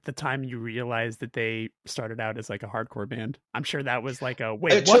wall, like, the time you realized that they started out as, like, a hardcore band. I'm sure that was like a,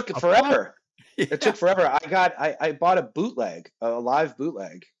 wait, It what took the forever. fuck? It took forever. I bought a bootleg, a live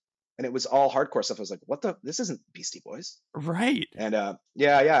bootleg, and it was all hardcore stuff. I was like, what the? This isn't Beastie Boys. Right, And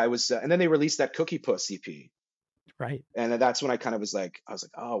yeah, it was. And then they released that Cookie Puss EP, right. and that's when I kind of was like,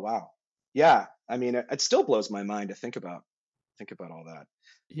 oh wow, yeah. I mean, it still blows my mind to think about all that.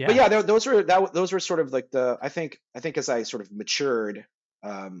 But Yeah, yeah, those were sort of like I think as I sort of matured,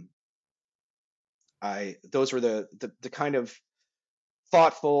 um, I those were the kind of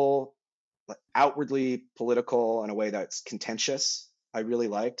thoughtful, like, outwardly political in a way that's contentious. I really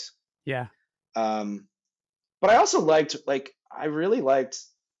liked. yeah, Um, but I also I really liked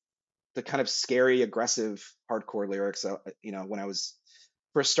the kind of scary, aggressive, hardcore lyrics. When I was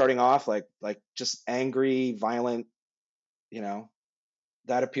first starting off, like just angry, violent, you know,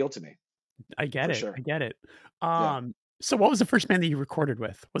 that appealed to me I get for it, sure. I get it. Yeah. So what was the first band that you recorded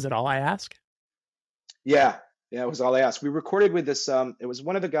with? Was it All I Ask? Yeah. Yeah. It was All I Asked. We recorded with this. It was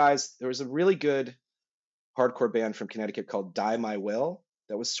one of the guys. There was a really good hardcore band from Connecticut called Die My Will.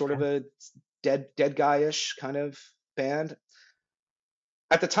 That was sort of Okay. a dead guy-ish kind of band.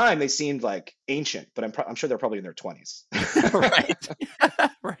 At the time, they seemed like ancient, but I'm sure they're probably in their 20s. Right.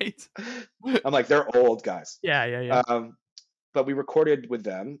 Right. I'm like, they're old guys. Yeah, yeah, yeah. But we recorded with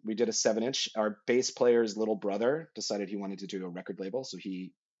them. We did a 7-inch. Our bass player's little brother decided he wanted to do a record label, so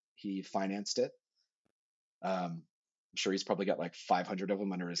he financed it. I'm sure he's probably got like 500 of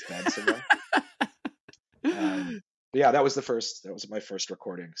them under his bed somewhere. But yeah, that was my first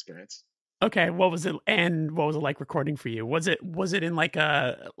recording experience. Okay, what was it, and what was it like recording for you? Was it in like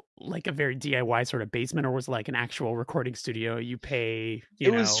a very DIY sort of basement, or was it like an actual recording studio? You pay,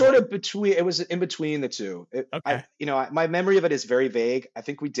 It was sort of between. It was in between the two. Okay. My memory of it is very vague. I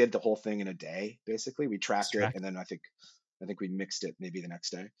think we did the whole thing in a day. Basically, we tracked it, and then I think we mixed it maybe the next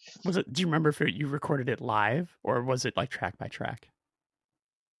day. Was it? Do you remember if you recorded it live, or was it like track by track?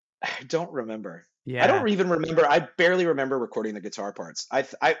 I don't remember. I Yeah, don't even remember. I barely remember recording the guitar parts.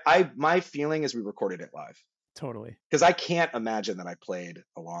 My feeling is we recorded it live totally. because I can't imagine that I played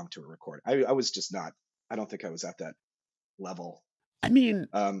along to a recording. I was just not. I don't think I was at that level. I mean,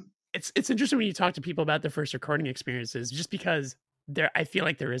 Um, it's interesting when you talk to people about their first recording experiences, just because I feel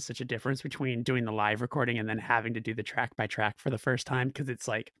like there is such a difference between doing the live recording and then having to do the track by track for the first time, because it's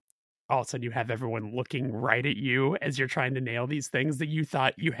like all of a sudden you have everyone looking right at you as you're trying to nail these things that you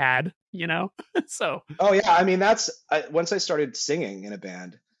thought you had, So oh yeah, I mean once I started singing in a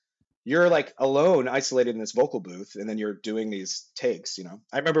band, you're like alone, isolated in this vocal booth, and then you're doing these takes.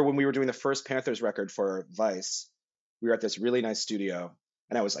 I remember when we were doing the first Panthers record for Vice, we were at this really nice studio,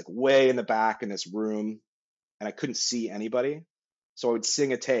 and I was like way in the back in this room, and I couldn't see anybody. So I would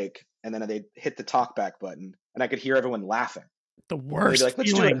sing a take, and then they'd hit the talkback button, and I could hear everyone laughing. the And they'd be worst like,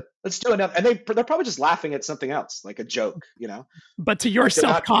 feeling, let's do another. And they're probably just laughing at something else, like a joke. but to your Like they're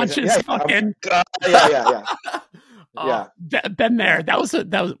not paying attention. self-conscious fucking Yeah. oh, been there. That was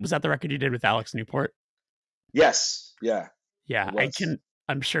that the record you did with Alex Newport? Yes. Yeah. Yeah, It was.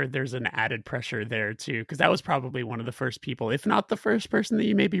 I'm sure there's an added pressure there too, because that was probably one of the first people, if not the first person that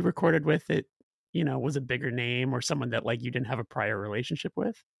you maybe recorded with it, was a bigger name or someone that like you didn't have a prior relationship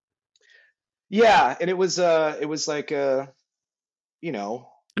with. Yeah, and it was like you know,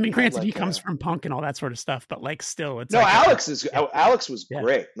 I mean, we had granted, he like comes from punk and all that sort of stuff, but like still, it's no, like yeah, Alex was yeah,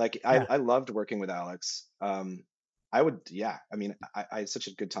 great. Like yeah. I loved working with Alex. I would, yeah, I mean, I had such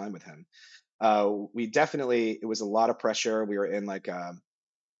a good time with him. We definitely, it was a lot of pressure. We were in like a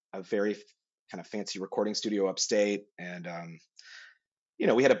very kind of fancy recording studio upstate, and it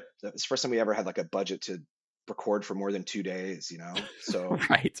was the first time we ever had like a budget to record for more than 2 days. So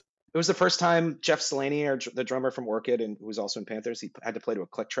Right. it was the first time Jeff Salaney, the drummer from Orchid and who was also in Panthers, he had to play to a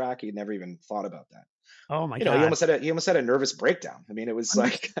click track. He ne'd never even thought about that. Oh my He God. almost had a nervous breakdown. I mean, it was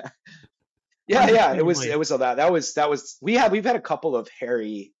Under- like, yeah, it Understandably. was all that. We've had a couple of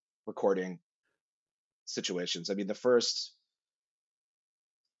hairy recording situations. I mean, the first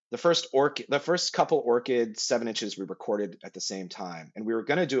couple Orchid 7 inches we recorded at the same time, and we were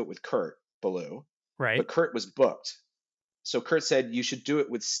gonna do it with Kurt Ballou, Right. but Kurt was booked. So Kurt said, you should do it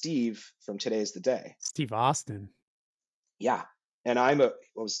with Steve from Today's the Day. Steve Austin. Yeah. And I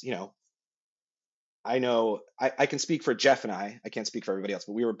know I can speak for Jeff and I can't speak for everybody else,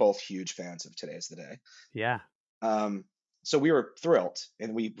 but we were both huge fans of Today's the Day. Yeah. Um, so we were thrilled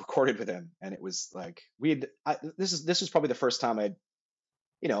and we recorded with him, and it was like this was probably the first time it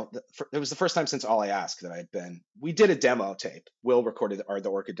was the first time since All I Ask that we did a demo tape. Will recorded the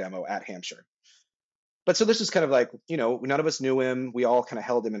Orchid demo at Hampshire. But so this was kind of like, none of us knew him. We all kind of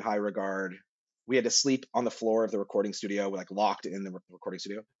held him in high regard. We had to sleep on the floor of the recording studio. We're like locked in the recording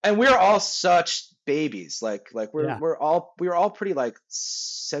studio, and we were all such babies. Like Yeah. we were all pretty like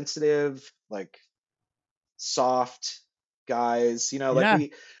sensitive, like soft guys. Yeah.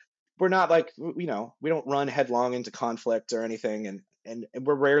 We're not like we don't run headlong into conflict or anything, and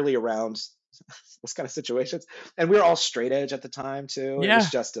we're rarely around those kind of situations. And we were all straight edge at the time too. Yeah.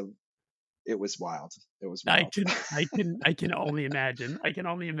 It was wild. It was I wild. can only imagine. I can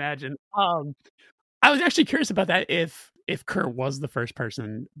only imagine. I was actually curious about that if Kurt was the first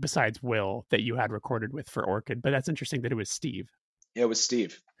person besides Will that you had recorded with for Orchid, but that's interesting that it was Steve. It was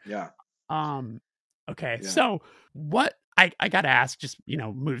Steve. Yeah. Okay. Yeah. So what I gotta ask, just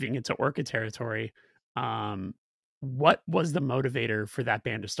moving into Orchid territory, what was the motivator for that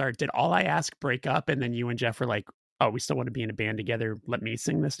band to start? Did All I Ask break up and then you and Jeff were like, oh, we still want to be in a band together, let me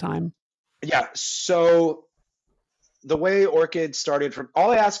sing this time? Yeah. So the way Orchid started from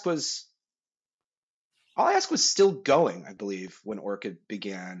All I Ask was still going, I believe, when Orchid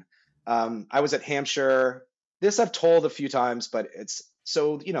began. I was at Hampshire. This I've told a few times, but it's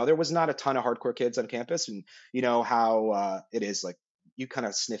so, there was not a ton of hardcore kids on campus, and you know how it is, like you kind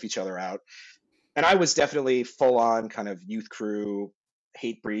of sniff each other out. And I was definitely full on kind of youth crew,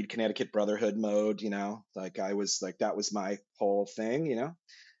 hate breed, Connecticut Brotherhood mode, like I was like, that was my whole thing.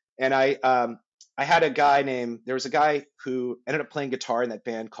 And I had there was a guy who ended up playing guitar in that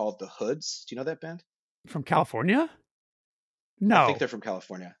band called The Hoods. Do you know that band? From California? I think No. they're from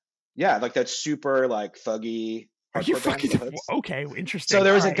California. Yeah, like that super like thuggy Are you hardcore band, fucking The Hoods. okay? Interesting. So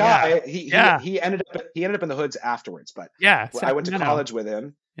there was All a right, yeah. guy. Yeah. He ended up in the Hoods afterwards, but Yeah. I went to Sacramento. college with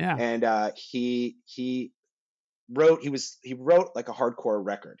him, Yeah. and he wrote like a hardcore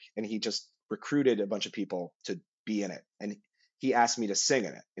record, and he just recruited a bunch of people to be in it, and he asked me to sing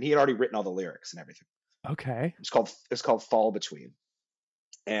in it, and he had already written all the lyrics and everything. Okay. It's called Fall Between,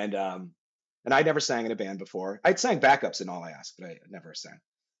 and I never sang in a band before. I'd sang backups in All I Ask, but I never sang.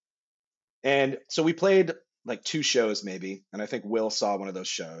 And so we played like 2 shows maybe, and I think Will saw one of those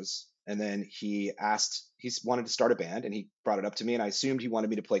shows, and then he wanted to start a band, and he brought it up to me, and I assumed he wanted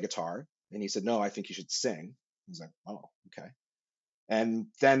me to play guitar, and he said, no, I think you should sing. I was like, oh, okay. And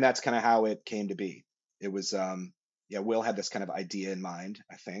then that's kind of how it came to be. It was Will had this kind of idea in mind,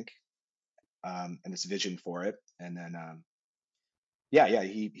 I think, and this vision for it, and then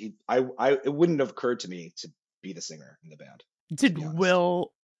it wouldn't have occurred to me to be the singer in the band. Did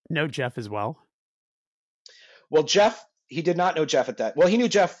Will know Jeff as well? Well, Jeff, he did not know Jeff at that. Well, he knew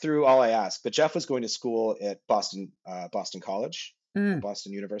Jeff through All I Ask, but Jeff was going to school at Boston College,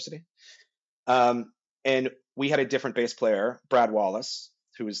 Boston University. And we had a different bass player, Brad Wallace,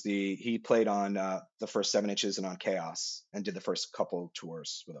 he played on the first 7 Inches and on Chaos, and did the first couple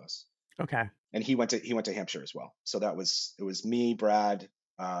tours with us. Okay. And he went to Hampshire as well. So it was me, Brad,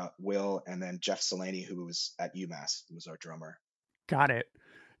 Will, and then Jeff Salaney, who was at UMass, who was our drummer. Got it.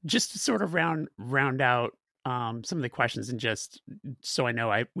 Just to sort of round out some of the questions, and just so I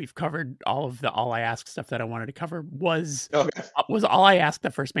know, we've covered all of the All I Ask stuff that I wanted to cover. Was All I Ask the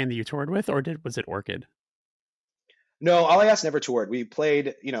first band that you toured with, or was it Orchid? No, All I Ask never toured. We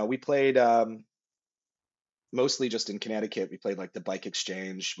played mostly just in Connecticut. We played like the Bike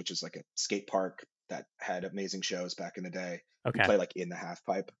Exchange, which is like a skate park that had amazing shows back in the day. Okay. We play like in the half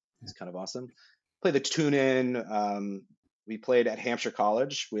pipe. It's kind of awesome. Play the Tune In. We played at Hampshire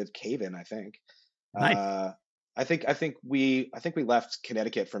College with Cave-In, I think. Nice. I think we left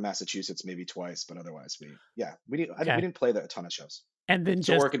Connecticut for Massachusetts maybe twice, but otherwise we didn't play a ton of shows. And then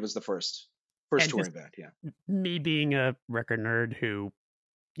so Orchid was the first touring band. Yeah. Me being a record nerd who,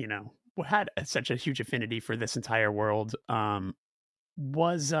 had such a huge affinity for this entire world,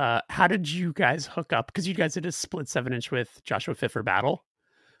 was how did you guys hook up? Because you guys did a split 7-inch with Joshua Fit for Battle.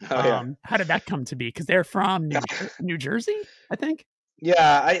 How did that come to be? Because they're from New Jersey, I think.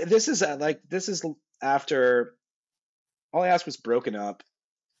 Yeah, this is after All I Ask was broken up.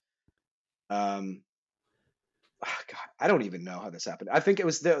 God, I don't even know how this happened. I think it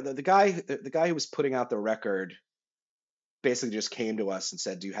was the guy who was putting out the record basically just came to us and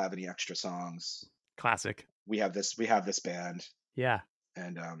said, "Do you have any extra songs?" Classic. We have this band. Yeah.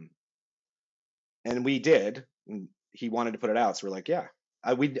 And and we did. And he wanted to put it out, so we're like, yeah.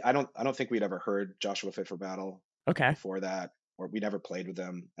 I don't think we'd ever heard Joshua Fit for Battle Okay. before that, or we never played with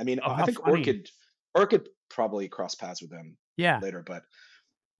them. I mean, Oh, I how think funny. Orchid probably crossed paths with them Yeah. later, but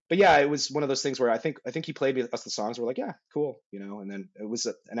yeah, it was one of those things where I think he played us the songs. We're like, yeah, cool, and then it was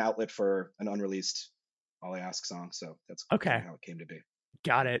an outlet for an unreleased All I Ask song. So that's kind Okay. of how it came to be.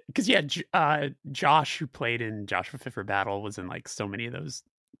 Got it. Because yeah, Josh, who played in Joshua Fit for Battle, was in like so many of those.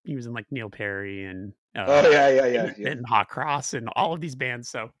 He was in like Neil Perry and Oh yeah, yeah, yeah, yeah, and Hot Cross and all of these bands.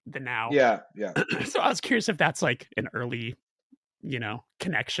 So the Now. yeah, yeah. So I was curious if that's like an early,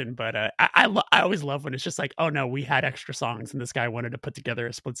 connection. But I always love when it's just like, oh no, we had extra songs and this guy wanted to put together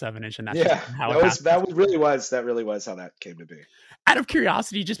a split 7-inch, and that's just Yeah, how it happened. that really was how that came to be. Out of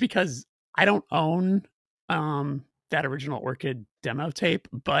curiosity, just because I don't own that original Orchid demo tape,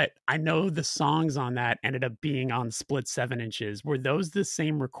 but I know the songs on that ended up being on split 7-inches. Were those the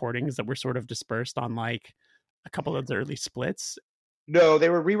same recordings that were sort of dispersed on like a couple of the early splits? No, they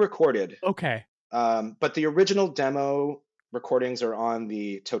were re-recorded. Okay. But the original demo recordings are on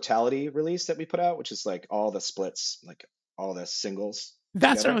the Totality release that we put out, which is like all the splits, like all the singles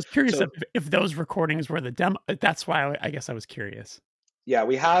That's what I together. was curious So if those recordings were the demo. That's why I guess I was curious. yeah,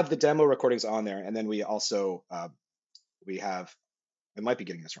 we have the demo recordings on there, and then we also we have. I might be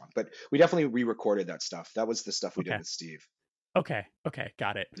getting this wrong, but we definitely re-recorded that stuff. That was the stuff we did Okay. with Steve. Okay.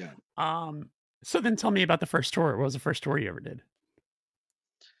 Got it. Yeah. So then tell me about the first tour. What was the first tour you ever did?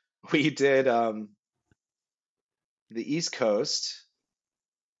 We did the East Coast.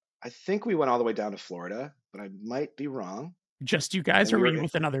 I think we went all the way down to Florida, but I might be wrong. Just you guys, And or we were were you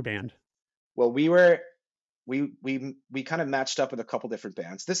with another band? well, we kind of matched up with a couple different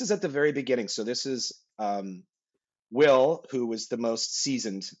bands. This is at the very beginning, so this is Will, who was the most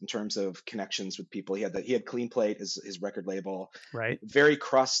seasoned in terms of connections with people. He had Clean Plate as his record label, Right. very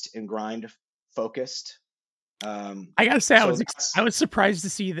crust and grind focused. I gotta say, So I was surprised to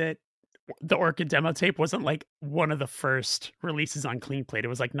see that the Orchid demo tape wasn't like one of the first releases on Clean Plate. It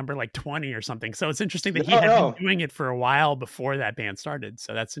was like number like 20 or something. So it's interesting that he had been doing it for a while before that band started.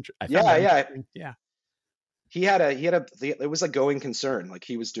 So that's I found that interesting. Yeah. It was a going concern. Like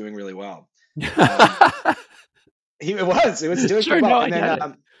he was doing really well. It was doing Sure, pretty well. no, And I get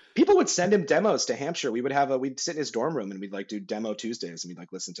then people would send him demos to Hampshire. We'd sit in his dorm room and we'd like do demo Tuesdays and we'd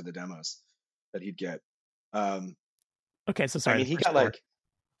like listen to the demos that he'd get. Okay, so sorry. I mean, he got like,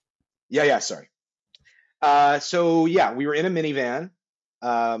 yeah, sorry. So yeah, we were in a minivan.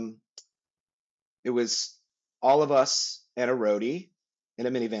 It was all of us and a roadie in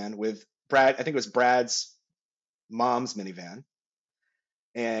a minivan with Brad. I think it was Brad's mom's minivan.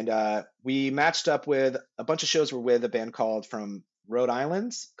 And we matched up with a bunch of shows. We're with a band from Rhode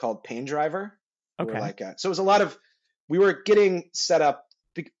Island called Pain Driver. Okay. So it was a lot of, we were getting set up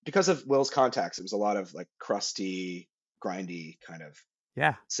because of Will's contacts. It was a lot of like crusty, grindy kind of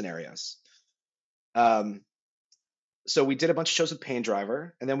scenarios. So we did a bunch of shows with Pain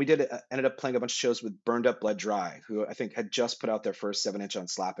Driver, and then we ended up playing a bunch of shows with Burned Up Bled Dry, who I think had just put out their first 7-inch on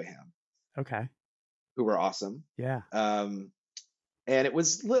Slap-A-Ham. Okay. Who were awesome. Yeah. And it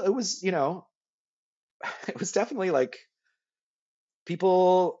was it was definitely like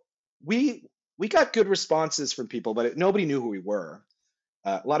people. We got good responses from people, but nobody knew who we were.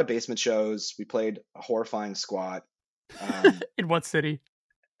 A lot of basement shows. We played a horrifying squat. In what city?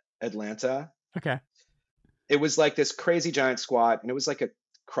 Atlanta. Okay. It was like this crazy giant squat, and it was like a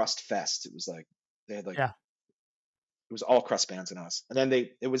crust fest. It was like they had like it was all crust bands and us. And then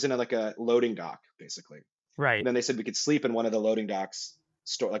it was in like a loading dock basically. Right. And then they said we could sleep in one of the loading docks,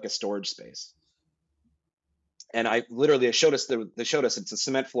 like a storage space. And they showed us it's a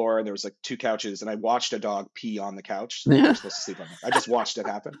cement floor and there was like 2 couches, and I watched a dog pee on the couch. So we're supposed to sleep on it. I just watched it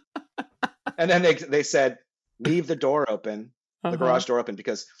happen. And then they said, leave the door open, the garage door open,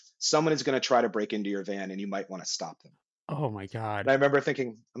 because someone is going to try to break into your van and you might want to stop them. Oh my God. And I remember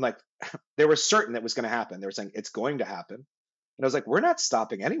thinking, I'm like, they were certain it was going to happen. They were saying it's going to happen. And I was like, we're not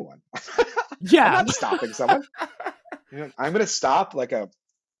stopping anyone. Yeah. I'm not stopping someone. I'm going to stop like a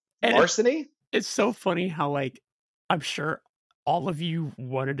larceny. It's so funny how like, I'm sure all of you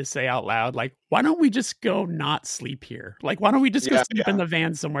wanted to say out loud, like, why don't we just go not sleep here? Like, why don't we just go sleep in the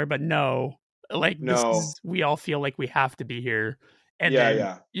van somewhere? But no, like, we all feel like we have to be here. And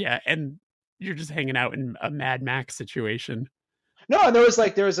and you're just hanging out in a Mad Max situation. No, and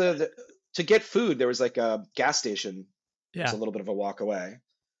to get food, there was like a gas station. Yeah. It was a little bit of a walk away.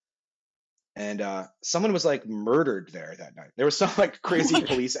 And someone was like murdered there that night. There was some like crazy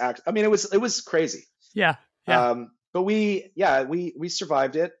police act. I mean, it was crazy. Yeah. But we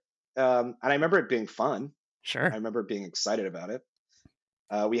survived it. And I remember it being fun. Sure. I remember being excited about it.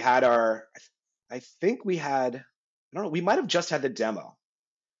 We had I I think we had, I don't know, we might have just had the demo.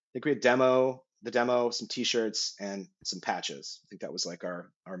 I think we had the demo, some T-shirts, and some patches. I think that was like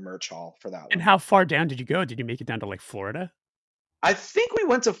our merch haul for that And one. how far down did you go? Did you make it down to like Florida? I think we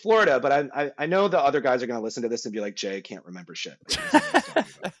went to Florida, but I know the other guys are going to listen to this and be like, Jay can't remember shit. Like, he doesn't know what he's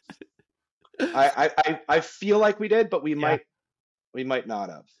talking about. I feel like we did, but Yeah. we might not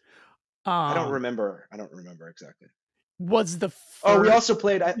have. I don't remember exactly. Was the first... Oh, we also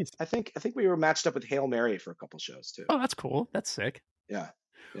played. I think we were matched up with Hail Mary for a couple shows too. Oh, that's cool. That's sick. Yeah.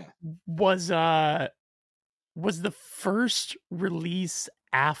 Was the first release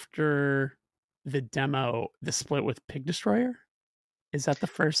after the demo the split with Pig Destroyer? Is that the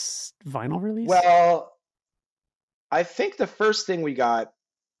first vinyl release? Well, I think the first thing we got,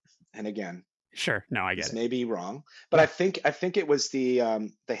 and again, sure, no, I get it. May be wrong, but yeah. I think it was the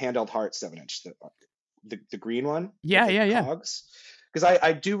Handheld Heart 7-inch, the green one. Yeah. Cogs. Because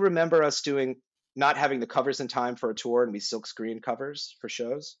I do remember us not having the covers in time for a tour, and we silk screen covers for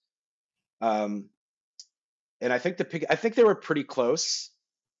shows. And I think they were pretty close.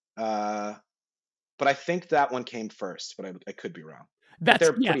 But I think that one came first, but I could be wrong.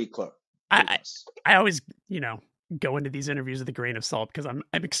 They're pretty close. I always, go into these interviews with a grain of salt because I'm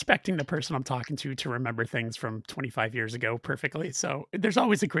expecting the person I'm talking to remember things from 25 years ago perfectly. So there's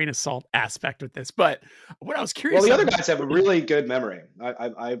always a grain of salt aspect with this. But what I was curious, well, the other guys have a really good memory.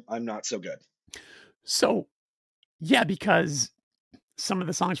 I'm not so good. So yeah, because some of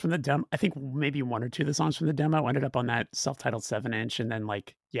the songs from the demo, I think maybe one or two of the songs from the demo ended up on that self-titled 7-inch, and then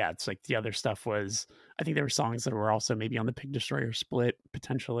it's like the other stuff was, I think there were songs that were also maybe on the Pig Destroyer split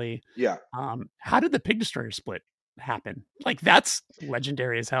potentially. Yeah. How did the Pig Destroyer split happen? Like, that's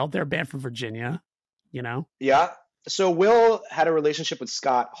legendary as hell. They're a band from Virginia, Yeah. So Will had a relationship with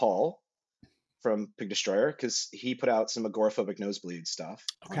Scott Hall from Pig Destroyer because he put out some agoraphobic nosebleed stuff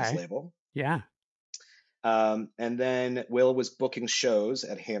on his label. Yeah. And then Will was booking shows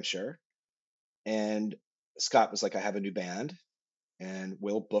at Hampshire, and Scott was like, I have a new band, and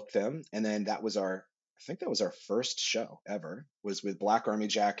Will booked them. And then I think that was our first show ever, was with Black Army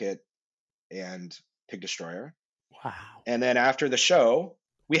Jacket and Pig Destroyer. Wow. And then after the show,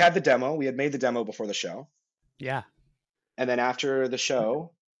 we had the demo. We had made the demo before the show. Yeah. And then after the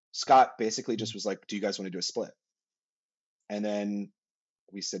show, Scott basically just was like, do you guys want to do a split? And then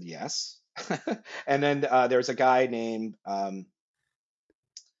we said yes. And then there was a guy named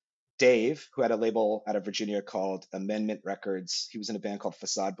Dave who had a label out of Virginia called Amendment Records. He was in a band called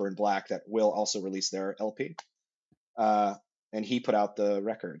Facade Burn Black that will also release their LP. And he put out the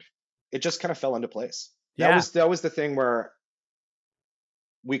record. It just kind of fell into place. Yeah. That was the thing where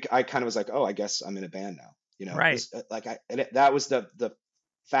I kind of was like, oh, I guess I'm in a band now. Right. That was the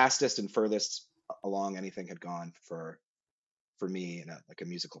fastest and furthest along anything had gone for me in a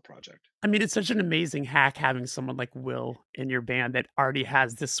musical project. I mean, it's such an amazing hack having someone like Will in your band that already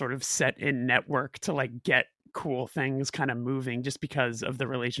has this sort of set in network to get cool things kind of moving just because of the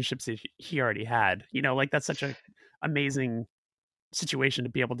relationships that he already had. That's such an amazing situation to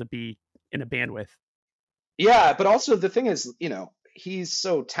be able to be in a band with. Yeah, but also the thing is, he's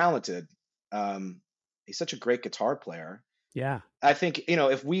so talented. He's such a great guitar player. Yeah. I think,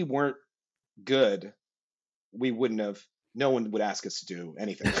 if we weren't good, no one would ask us to do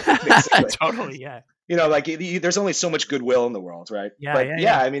anything. Totally, yeah. There's only so much goodwill in the world, right? Yeah, but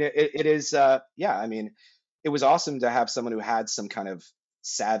yeah. I mean, it is, I mean, it was awesome to have someone who had some kind of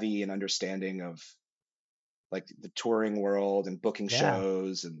savvy and understanding of the touring world and booking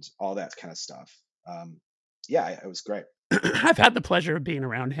shows and all that kind of stuff. It was great. I've had the pleasure of being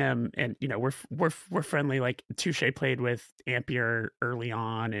around him, and we're friendly. Like Touche played with Ampier early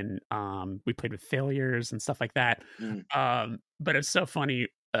on, and we played with Failures and stuff like that. But it's so funny.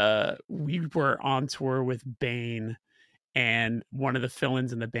 We were on tour with Bane, and one of the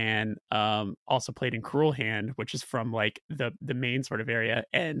fill-ins in the band also played in Cruel Hand, which is from the Maine sort of area,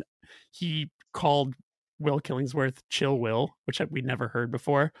 and he called Will Killingsworth Chill Will, which we'd never heard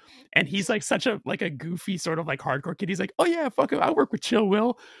before. And he's such a goofy sort of hardcore kid. He's like, oh yeah, fuck it, I work with Chill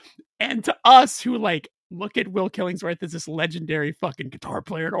Will. And to us who look at Will Killingsworth as this legendary fucking guitar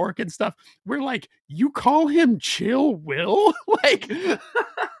player and orc and stuff, we're like, you call him Chill Will?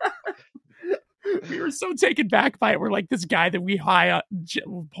 We were so taken back by it. We're like, this guy that we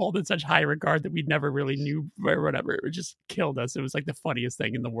hold in such high regard that we never really knew or whatever. It just killed us. It was the funniest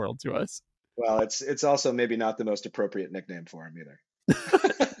thing in the world to us. Well, it's also maybe not the most appropriate nickname for him either.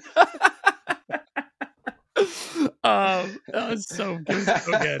 It's so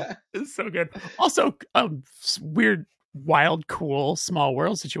good. It's so good. Also, weird, wild, cool, small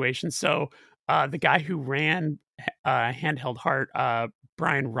world situation. So, the guy who ran Handheld Heart,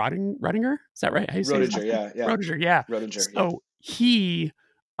 Brian Rodinger. Is that right? How you say his last name? Rodinger, yeah. Rodinger, yeah. Rodinger, yeah. So he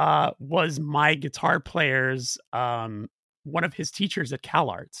was my guitar player's one of his teachers at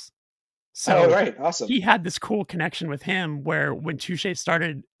CalArts. So right, awesome. he had this cool connection with him where when Touche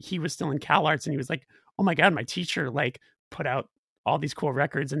started, he was still in CalArts and he was like, oh my God, my teacher like put out all these cool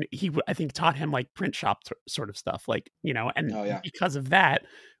records. And he, I think, taught him like print shop sort of stuff, like, you know, and because of that,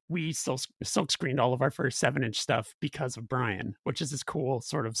 we still silk screened all of our first 7-inch stuff because of Brian, which is this cool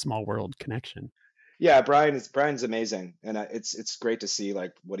sort of small world connection. Yeah, Brian's amazing, and it's great to see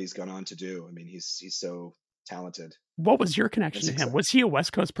like what he's gone on to do. I mean, he's so talented. What was your connection to him? Was he a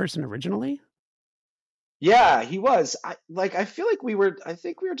West Coast person originally? Yeah, he was. I feel like I think we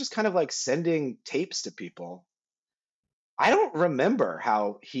were just kind of like sending tapes to people. I don't remember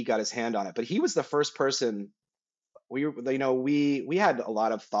how he got his hand on it, but he was the first person. We had a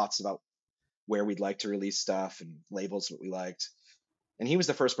lot of thoughts about where we'd like to release stuff and labels what we liked. And he was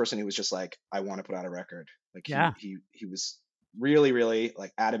the first person who was just like, I want to put out a record. Like he was really, really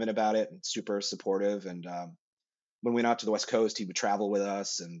like adamant about it and super supportive. And when we went out to the West Coast, he would travel with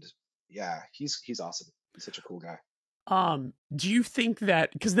us. And yeah, he's awesome. He's such a cool guy. Do you think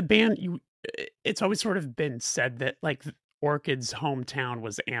that because the band it's always sort of been said that like Orchid's hometown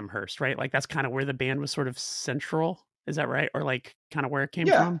was Amherst, right? Like that's kind of where the band was sort of central. Is that right? Or like kind of where it came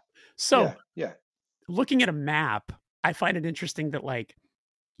from? So yeah. Looking at a map, I find it interesting that like,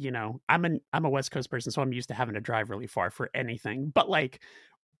 you know, I'm a West Coast person, so I'm used to having to drive really far for anything. But like,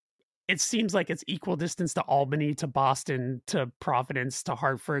 it seems like it's equal distance to Albany, to Boston, to Providence, to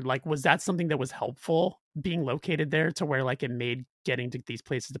Hartford. Like, was that something that was helpful being located there to where like it made getting to these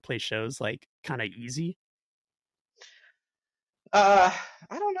places to play shows like kind of easy? I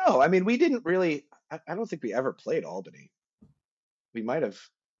don't know. I mean, we didn't really. I don't think we ever played Albany. We might have.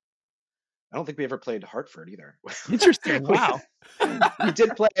 I don't think we ever played Hartford either. Interesting. Wow. We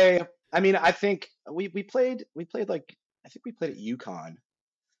did play. I mean, I think we played like I think we played at UConn,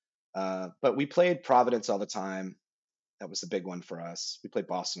 but we played Providence all the time. That was the big one for us. We played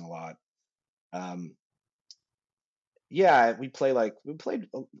Boston a lot. Yeah, we played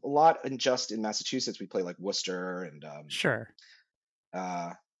a lot in Massachusetts. We played like Worcester and sure.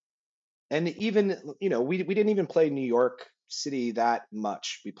 And even we didn't even play New York City that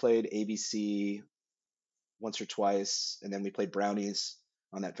much. We played ABC once or twice, and then we played Brownies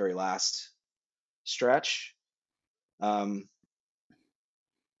on that very last stretch. But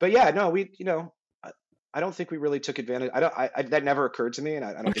yeah, no, I don't think we really took advantage. That never occurred to me, and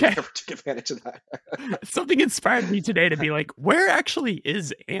I don't think I ever took advantage of that. Something inspired me today to be like, where actually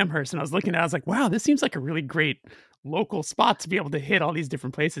is Amherst? And I was looking at it, I was like, wow, this seems like a really great local spot to be able to hit all these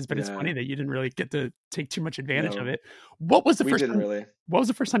different places. But it's funny that you didn't really get to take too much advantage of it. What was the first time? Really. What was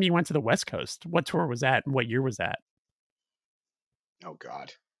the first time you went to the West Coast? What tour was that, and what year was that? Oh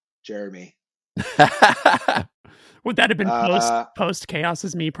God, Jeremy. Would that have been post Chaos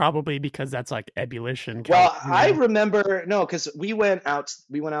as Me? Probably, because that's like Ebullition. Well, I remember because we went out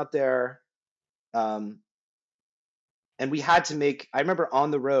there, and we had to make. I remember on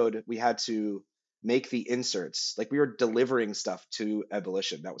the road we had to make the inserts. Like we were delivering stuff to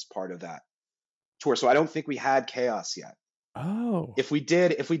Ebullition. That was part of that tour. So I don't think we had Chaos yet. Oh. If we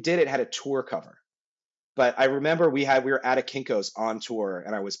did, it had a tour cover. But I remember we were at a Kinko's on tour,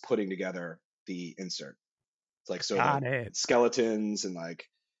 and I was putting together the insert. It's like skeletons and like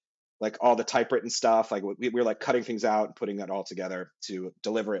all the typewritten stuff. Like we were like cutting things out and putting that all together to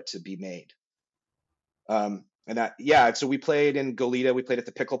deliver it to be made. And that so we played in Goleta. We played at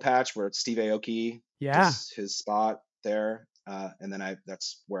the Pickle Patch where Steve Aoki his spot there. And then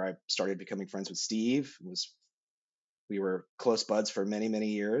that's where I started becoming friends with Steve. We were close buds for many, many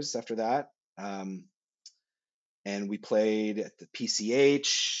years after that. And we played at the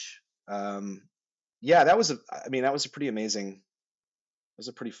PCH. That was a pretty amazing. It was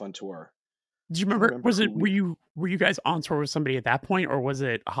a pretty fun tour. Do you remember? Were you guys on tour with somebody at that point, or was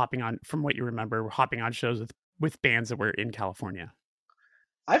it hopping on? From what you remember, hopping on shows with bands that were in California?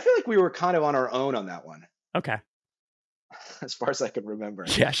 I feel like we were kind of on our own on that one. Okay. As far as I could remember.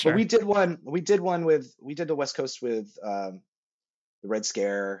 Yeah, sure. But we did the West Coast with the Red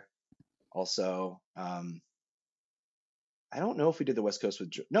Scare, also. I don't know if we did the West Coast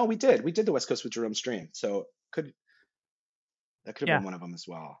with. No, we did. We did the West Coast with Jerome Stream. So that could have been one of them as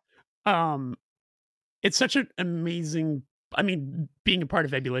well. It's such an amazing. I mean, being a part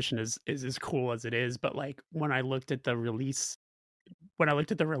of Ebullition is as cool as it is. But like when I looked at the release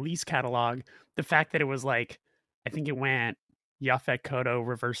catalog, the fact that it was like, I think it went Yaphet Kotto,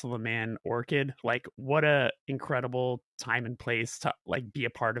 Reversal of Man, Orchid. Like, what a incredible time and place to like be a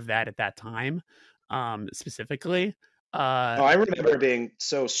part of that at that time, specifically. Uh, Oh, I remember being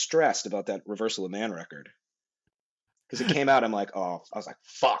so stressed about that Reversal of Man record because it came out. I'm like, oh, I was like,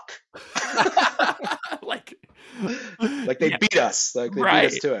 fuck. like, Like they yeah, beat us. Like they beat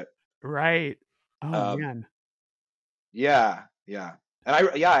us right, to it. right. Oh Um, man. yeah, yeah. And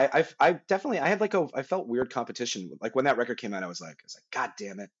I definitely, I had like I felt weird competition. Like when that record came out, I was like, God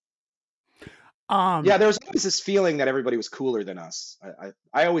damn it. Um, Yeah, there was always this feeling that everybody was cooler than us.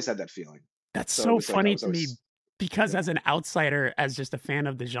 I always had that feeling. That's So it so was like I funny was to me always, because yeah. as an outsider, as just a fan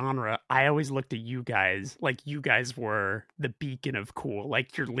of the genre, I always looked at you guys like you guys were the beacon of cool.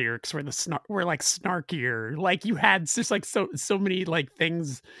 Like your lyrics were were like snarkier. Like you had just like so many like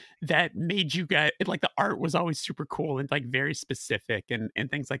things that made you guys like the art was always super cool and like very specific and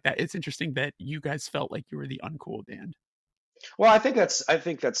things like that. It's interesting that you guys felt like you were the uncool band. Well, I think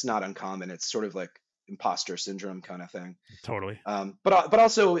that's not uncommon. It's sort of like imposter syndrome kind of thing. Totally. But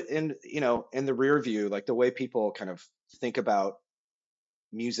also in in the rear view, like the way people kind of think about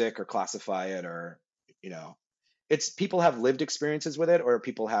music or classify it, or you know, it's people have lived experiences with it, or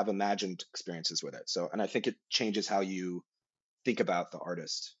people have imagined experiences with it. So, and I think it changes how you think about the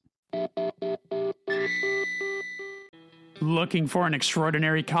artist. Looking for an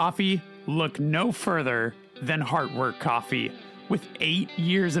extraordinary coffee? Look no further than Heartwork Coffee. With 8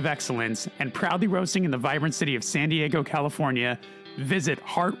 years of excellence and proudly roasting in the vibrant city of San Diego, California, visit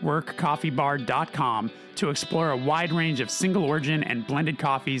heartworkcoffeebar.com to explore a wide range of single origin and blended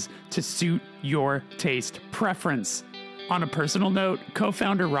coffees to suit your taste preference. On a personal note,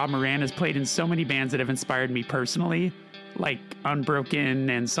 co-founder Rob Moran has played in so many bands that have inspired me personally, like Unbroken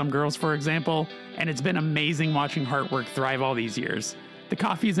and Some Girls, for example, and it's been amazing watching Heartwork thrive all these years. The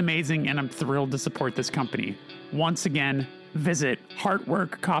coffee is amazing, and I'm thrilled to support this company. Once again, visit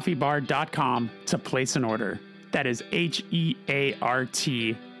heartworkcoffeebar.com to place an order. That is HEART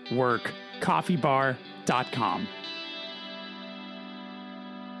work coffeebar.com.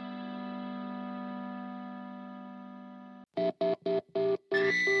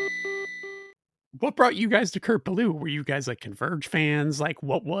 What brought you guys to Kurt Ballou? Were you guys like Converge fans? Like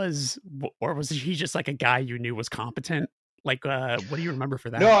or was he just like a guy you knew was competent? Like, what do you remember for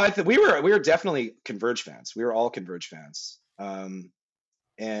No, that? we were definitely Converge fans. We were all Converge fans.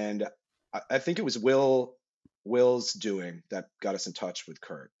 And I think it was Will's doing that got us in touch with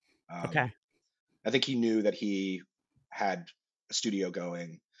Kurt. Okay. I think he knew that he had a studio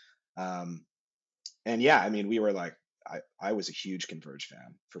going. Um, and yeah, I mean, we were like, I was a huge Converge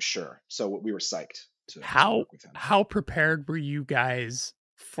fan for sure. So we were psyched to How work with him. how prepared were you guys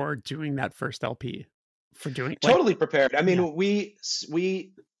for doing that first LP? For doing like Totally prepared. I yeah, mean, we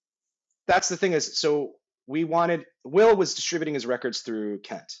that's the thing is, so Will was distributing his records through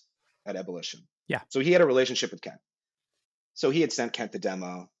Kent at Ebullition. yeah. So he had a relationship with Kent. So he had sent Kent the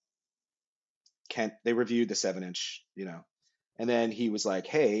demo. Kent, they reviewed the 7-inch, and then he was like,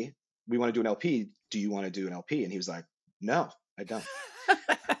 "Hey, we want to do an LP. Do you want to do an LP?" And he was like, "No, I don't."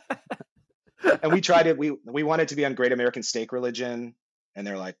 And we tried it. We wanted to be on Great American Steak Religion, and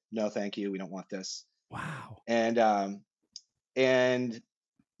they're like, "No, thank you. We don't want this." Wow. And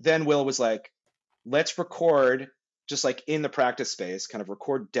then Will was like, "Let's record just like in the practice space, kind of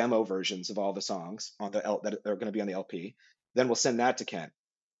record demo versions of all the songs on that are going to be on the LP. Then we'll send that to Kent."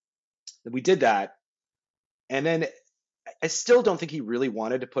 We did that, and then I still don't think he really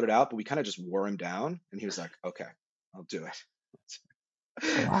wanted to put it out, but we kind of just wore him down, and he was like, "Okay, I'll do it."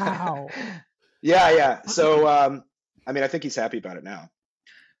 Wow. Yeah. So, I mean, I think he's happy about it now.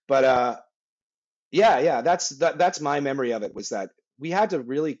 But yeah, that's my memory of it, was that we had to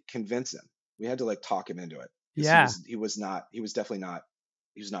really convince him. We had to like talk him into it because Yeah. he was not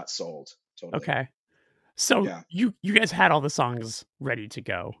sold totally. Okay. So Yeah. you guys had all the songs ready to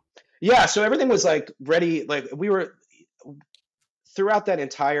go. Yeah, so everything was like ready. Like we were throughout that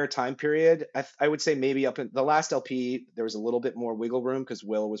entire time period. I would say maybe up in the last LP, there was a little bit more wiggle room because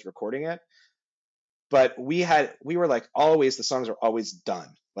Will was recording it. But we were like always, the songs were always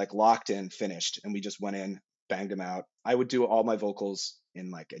done, like locked in, finished, and we just went in, banged them out. I would do all my vocals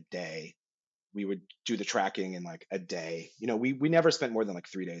in like a day. We would do the tracking in like a day. We never spent more than like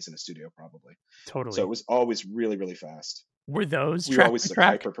 3 days in a studio probably. So it Totally. was always really, really fast. Were those We were track always by like track?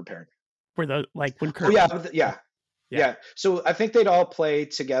 hyper prepared. Were those like when Oh Kurt yeah, was yeah. yeah. Yeah, so I think they'd all play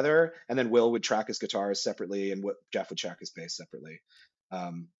together, and then Will would track his guitars separately, and Jeff would track his bass separately.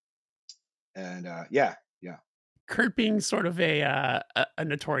 Um, and yeah. Kurt being sort of a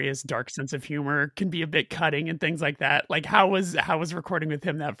notorious dark sense of humor can be a bit cutting and things like that. Like how was recording with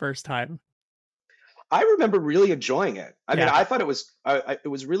him that first time? I remember really enjoying it. I mean, Yeah. I thought it was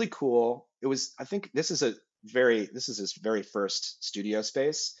really cool. I think this is his very first studio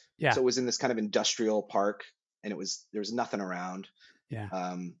space. Yeah. So it was in this kind of industrial park and there was nothing around. Yeah.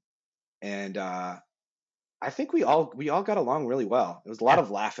 Um, and I think we all got along really well. It was a lot Yeah.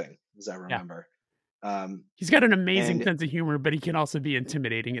 of laughing, as I Yeah. remember. Um, He's got an amazing and sense of humor, but he can also be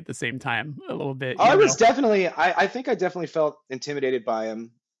intimidating at the same time a little bit, I was definitely, I think I definitely felt intimidated by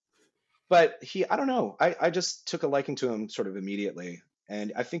him, but I don't know, I just took a liking to him sort of immediately,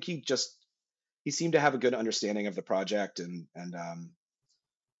 and I think he seemed to have a good understanding of the project, and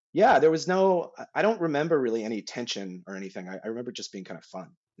yeah, there was I don't remember really any tension or anything. I remember just being kind of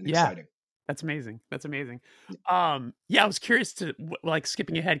fun and Yeah. exciting. That's amazing. That's amazing. Yeah, I was curious to like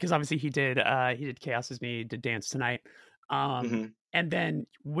skipping ahead because obviously he did Chaos as Me, did Dance Tonight. Hmm. And then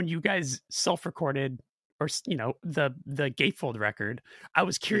when you guys self-recorded or the Gatefold record, I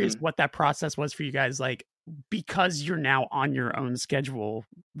was curious Hmm. what that process was for you guys. Like, because you're now on your own schedule,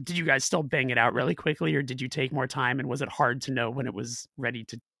 did you guys still bang it out really quickly, or did you take more time? And was it hard to know when it was ready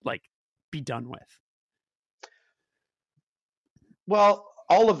to like be done with? Well,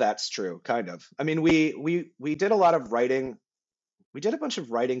 all of that's true, kind of. I mean, we did a lot of writing. We did a bunch of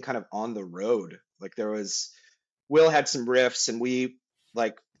writing kind of on the road. Like Will had some riffs, and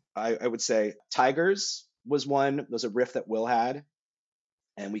like I would say Tigers was one. There was a riff that Will had,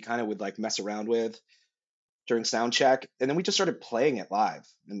 and we kind of would like mess around with during sound check, and then we just started playing it live.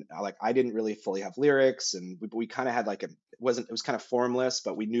 And like I didn't really fully have lyrics, and we kind of had like it was kind of formless,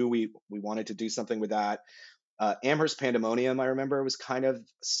 but we knew we wanted to do something with that. Amherst Pandemonium, I remember, was kind of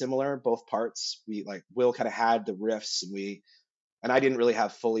similar. Both parts, we like Will kind of had the riffs, and I didn't really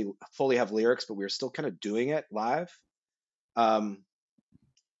have fully have lyrics, but we were still kind of doing it live. Um,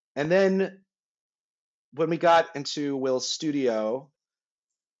 and then when we got into Will's studio,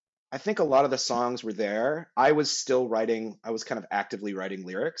 I think a lot of the songs were there. I was still writing. I was kind of actively writing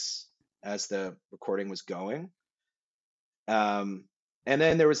lyrics as the recording was going. Um, and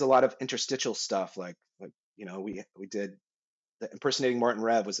then there was a lot of interstitial stuff, like we did the impersonating Martin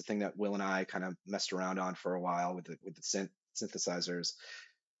Rev was a thing that Will and I kind of messed around on for a while with the synthesizers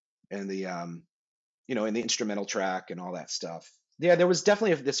and the in the instrumental track and all that stuff. Yeah, there was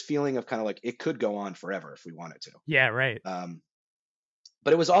definitely this feeling of kind of like it could go on forever if we wanted to. Yeah, right.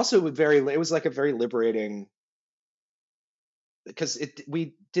 But it was also it was like a very liberating, because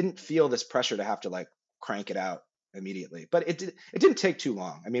we didn't feel this pressure to have to like crank it out immediately. But it didn't take too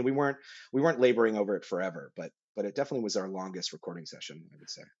long. I mean, we weren't laboring over it forever, but it definitely was our longest recording session, I would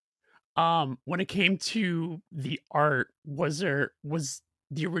say. When it came to the art, was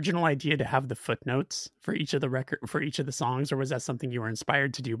the original idea to have the footnotes for each of the songs, or was that something you were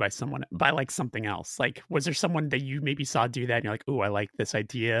inspired to do by like something else? Like, was there someone that you maybe saw do that and you're like, oh, I like this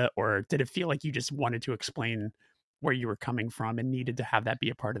idea, or did it feel like you just wanted to explain where you were coming from and needed to have that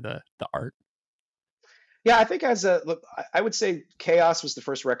be a part of the art? Yeah, I think look, I would say Chaos was the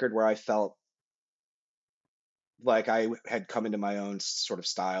first record where I felt like I had come into my own sort of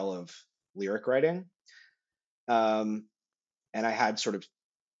style of lyric writing. Um, and I had sort of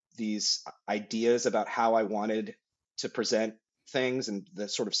these ideas about how I wanted to present things and the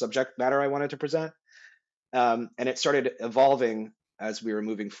sort of subject matter I wanted to present. And it started evolving as we were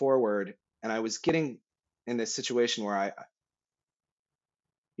moving forward. And I was getting in this situation where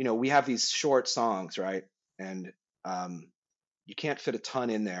we have these short songs, right? And you can't fit a ton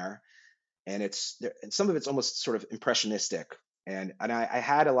in there. And some of it's almost sort of impressionistic. And I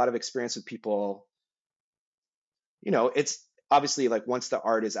had a lot of experience with people. It's obviously like once the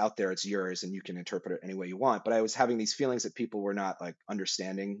art is out there, it's yours and you can interpret it any way you want. But I was having these feelings that people were not like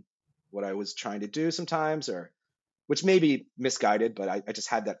understanding what I was trying to do sometimes, or which may be misguided, but I just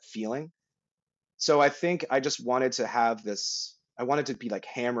had that feeling. So I think I just wanted to have this, I wanted to be like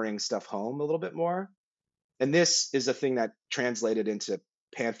hammering stuff home a little bit more. And this is a thing that translated into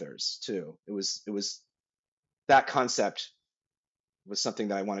Panthers too. It was that concept was something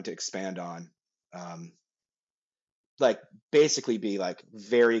that I wanted to expand on. Um, like basically be like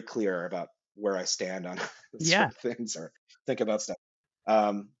very clear about where I stand on Yeah, certain things or think about stuff.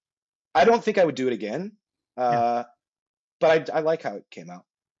 Um, I don't think I would do it again, yeah. uh, but I like how it came out.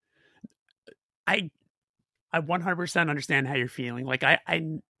 I I 100% understand how you're feeling. Like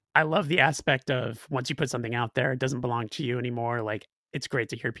I love the aspect of once you put something out there, it doesn't belong to you anymore. Like it's great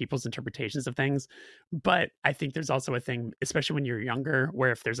to hear people's interpretations of things, but I think there's also a thing, especially when you're younger,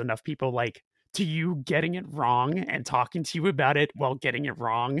 where if there's enough people like to you getting it wrong and talking to you about it while getting it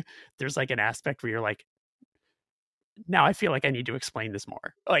wrong, there's like an aspect where you're like, now I feel like I need to explain this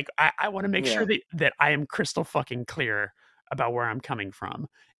more. Like I want to make sure Yeah, that I am crystal fucking clear about where I'm coming from.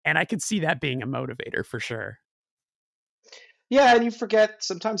 And I could see that being a motivator for sure. yeah, and you forget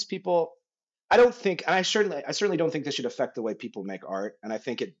sometimes people. I don't think, and I certainly don't think this should affect the way people make art, and I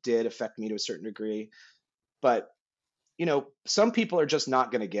think it did affect me to a certain degree. but some people are just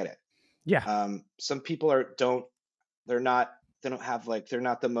not going to get it. Yeah. Some people they're not, they don't have like, they're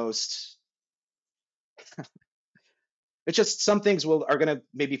not the most, it's just some things are going to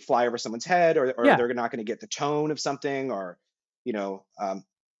maybe fly over someone's head, or Yeah. they're not going to get the tone of something, or, you know,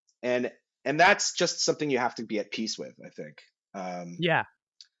 and, and that's just something you have to be at peace with, I think. Um, Yeah.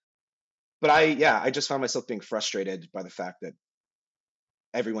 but I just found myself being frustrated by the fact that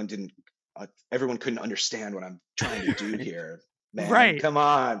everyone didn't, everyone couldn't understand what I'm trying to do here. Man, Right. come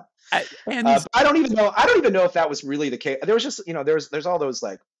on. And But I don't even know. I don't even know if that was really the case. There was just, there's all those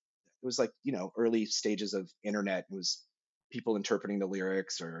like, it was like, early stages of internet. It was people interpreting the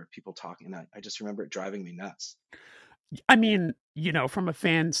lyrics or people talking. And I just remember it driving me nuts. I mean, from a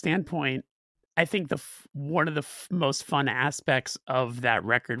fan standpoint, I think one of the most fun aspects of that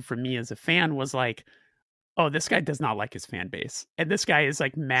record for me as a fan was like, oh, this guy does not like his fan base, and this guy is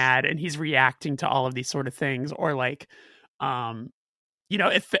like mad, and he's reacting to all of these sort of things, or like, um,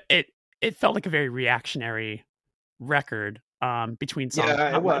 it felt like a very reactionary record, between songs,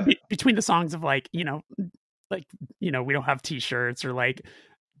 Yeah, it was. between the songs of like, like, we don't have t-shirts, or like,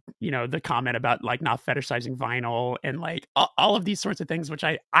 the comment about like not fetishizing vinyl, and like all of these sorts of things, which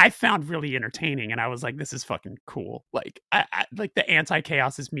I found really entertaining, and I was like, this is fucking cool. Like, I like the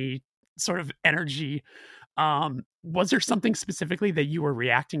anti-chaos is me sort of energy. Was there something specifically that you were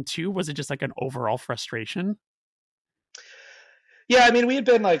reacting to? Was it just like an overall frustration? Yeah, I mean, we had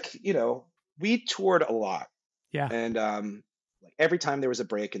been like, we toured a lot, Yeah. and like every time there was a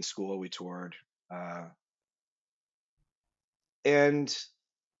break in school, we toured, uh, and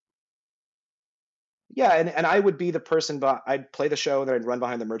yeah, and I would be the person, but I'd play the show, then I'd run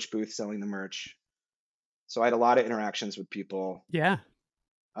behind the merch booth selling the merch. So I had a lot of interactions with people. Yeah.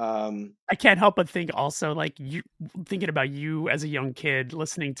 Um, I can't help but think also like you thinking about you as a young kid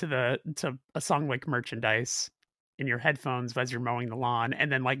listening to a song like Merchandise in your headphones as you're mowing the lawn,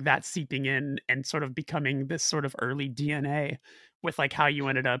 and then like that seeping in and sort of becoming this sort of early DNA with like how you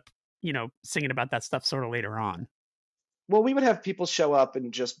ended up, singing about that stuff sort of later on. well, we would have people show up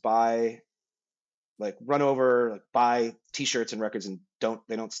and just run over, like buy T-shirts and records, and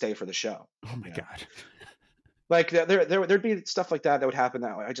they don't stay for the show. Oh my You know, god. like there'd be stuff like that would happen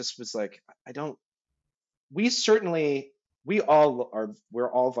that way. I just was like, I don't. We certainly, we're all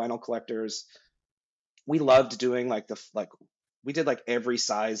vinyl collectors. We loved doing we did like every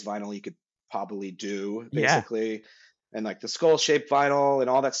size vinyl you could probably do, Yeah, basically, and like the skull shaped vinyl and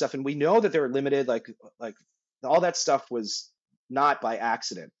all that stuff. And we know that they were limited, like all that stuff was not by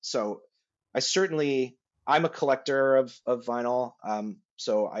accident. So I certainly, I'm a collector of vinyl,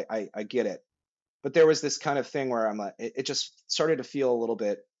 so I get it. But there was this kind of thing where I'm like, it just started to feel a little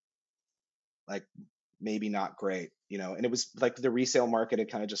bit like maybe not great, and it was like the resale market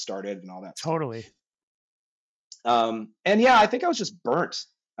had kind of just started and all that stuff. totally. And yeah, I think I was just burnt.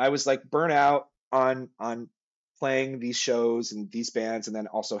 I was like burnt out on playing these shows and these bands, and then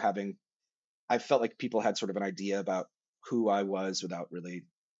also I felt like people had sort of an idea about who I was without really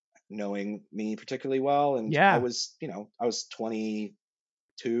knowing me particularly well. And Yeah, I was 22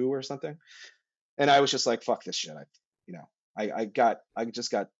 or something, and I was just like, fuck this shit. I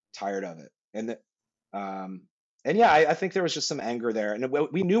just got tired of it. Um, and yeah, I think there was just some anger there, and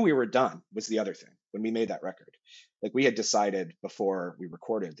we knew we were done. Was the other thing when we made that record, like we had decided before we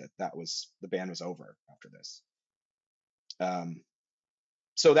recorded that was the band was over after this. Um,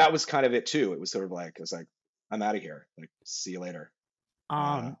 so that was kind of it too. It was sort of like I was like, I'm out of here. Like, see you later. Uh,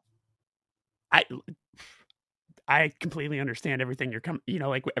 um I I completely understand everything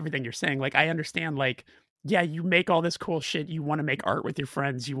like everything you're saying. Like I understand like, yeah, you make all this cool shit, you want to make art with your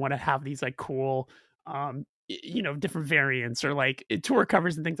friends, you want to have these like cool different variants, or like tour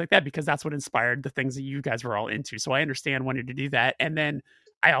covers and things like that, because that's what inspired the things that you guys were all into. So I understand wanting to do that. And then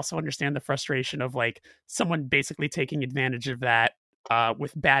I also understand the frustration of like someone basically taking advantage of that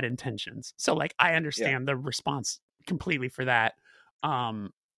with bad intentions. So like I yeah. understand the response completely for that.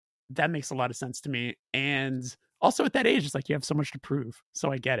 Um that makes a lot of sense to me. And also at that age, it's like you have so much to prove.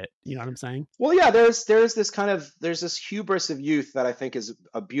 So I get it. You know what I'm saying? Well, yeah. There's this hubris of youth that I think is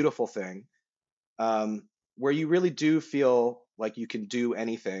a beautiful thing, where you really do feel like you can do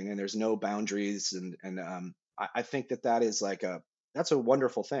anything and there's no boundaries, and I think that is that's a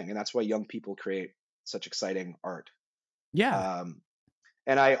wonderful thing, and that's why young people create such exciting art. Yeah. Um,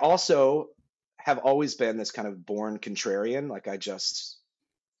 and I also have always been this kind of born contrarian. Like I just,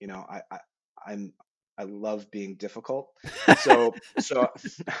 I'm I love being difficult. So so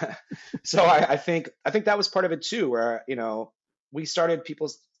I think that was part of it too, where we started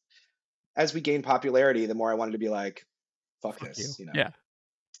people's as we gained popularity, the more I wanted to be like, fuck Fuck you. this. Yeah.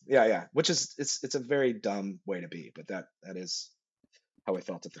 yeah. Which is it's a very dumb way to be, but that is how I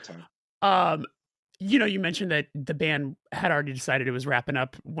felt at the time. Um, you know, you mentioned that the band had already decided it was wrapping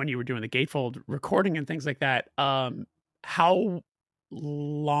up when you were doing the Gatefold recording and things like that. How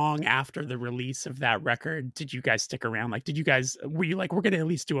long after the release of that record did you guys stick around? Like, were you like, we're going to at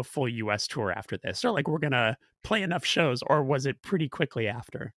least do a full US tour after this, or like, we're going to play enough shows, or was it pretty quickly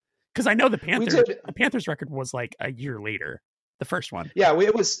after? Because I know We did, the Panthers record was like a year later, the first one. yeah.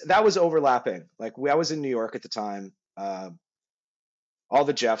 That was overlapping. Like I was in New York at the time. Both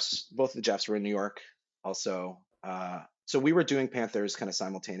the Jeffs were in New York also. So we were doing Panthers kind of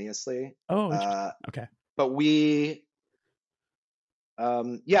simultaneously. Oh, interesting. Uh, Okay. but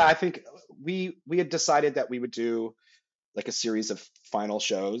yeah, I think we had decided that we would do like a series of final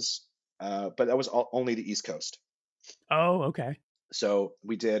shows, but that was only the East Coast. Oh, okay. So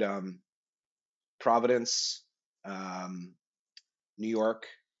we did Providence, um, New York,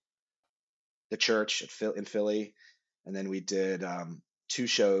 the church in Philly, and then we did two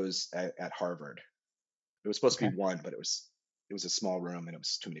shows at Harvard. It was supposed to Okay. be one, but it was a small room and it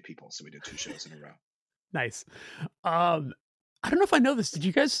was too many people, so we did two shows in a row. Nice. I don't know if I know this. Did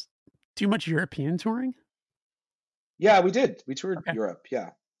you guys do much European touring? Yeah, we did. We toured Okay. Europe.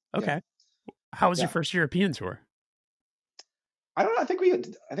 Yeah, yeah, Okay. How was your yeah. first European tour? I don't know. I think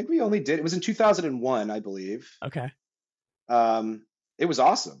we only did. It was in 2001, I believe. Okay. Um, it was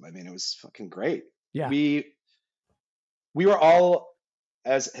awesome. I mean, it was fucking great. Yeah. We were all,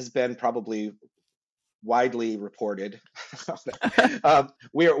 as has been probably widely reported,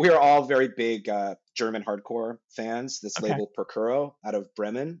 we are all very big German hardcore fans. This Okay. label Percuro out of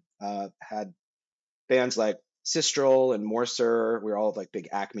Bremen had bands like Sistrel and Morser. We were all like big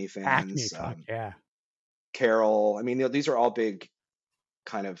Acme Acme, fans. fuck yeah. Carol. I mean, these are all big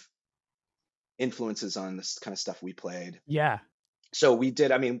kind of influences on this kind of stuff we played. Yeah. So we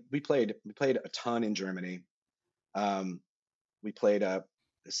did. I mean, we played a ton in Germany. Um, we played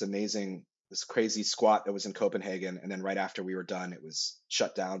this crazy squat that was in Copenhagen, and then right after we were done, it was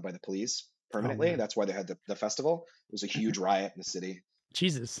shut down by the police Oh permanently. man. That's why they had the festival. It was a huge riot in the city.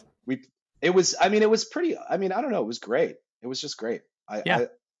 Jesus. We it was. I mean, it was pretty. I mean, I don't know. It was great. It was just great. Yeah.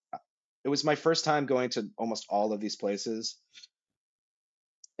 It was my first time going to almost all of these places,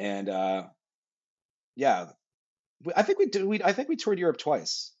 and yeah, I think we did. I think we toured Europe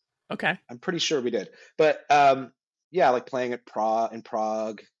twice. Okay. I'm pretty sure we did. But yeah, like playing at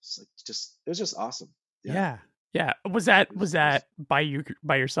Prague. It's like just it was just awesome. Yeah. Yeah. Yeah. Was It was that by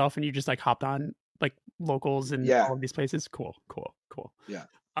yourself and you just like hopped on like locals and yeah, all of these places? Cool. Cool. Cool. yeah,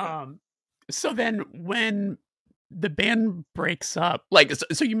 yeah. Um so then when the band breaks up, like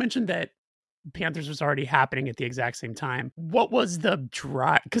so you mentioned that Panthers was already happening at the exact same time. What was the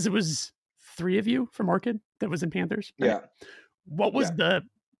drive? Because it was three of you from Orchid that was in Panthers, right? Yeah. What was Yeah.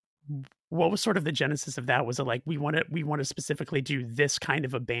 what was sort of the genesis of that? Was it like we want to specifically do this kind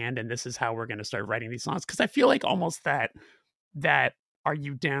of a band and this is how we're going to start writing these songs? Because I feel like almost that Are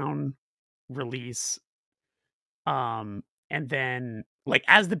You Down release, and then like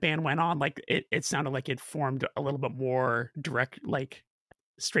as the band went on, like it sounded like it formed a little bit more direct, like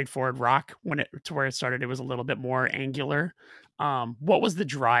straightforward rock. When it to where it started, it was a little bit more angular. What was the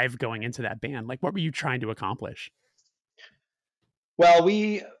drive going into that band? Like, what were you trying to accomplish? Well,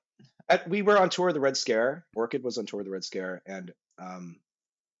 we were on tour of the Red Scare. Orchid was on tour of the Red Scare, and um,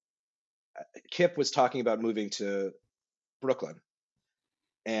 Kip was talking about moving to Brooklyn,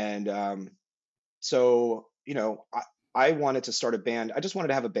 and so I wanted to start a band. I just wanted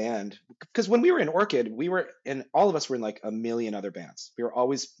to have a band because when we were in Orchid, all of us were in like a million other bands. We were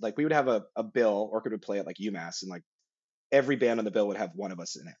always like, we would have a bill. Orchid would play at like UMass, and like every band on the bill would have one of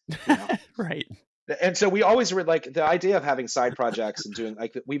us in it. Right. And so we always were like, the idea of having side projects and doing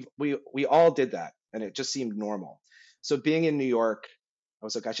like we all did that, and it just seemed normal. So being in New York, I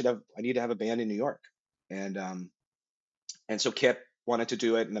was like, I need to have a band in New York, and so Kip wanted to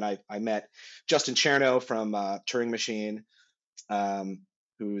do it, and then I met Justin Cherno from Turing Machine,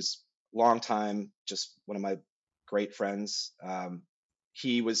 who's long time, just one of my great friends.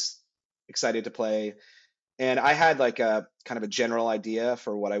 He was excited to play, and I had like a kind of a general idea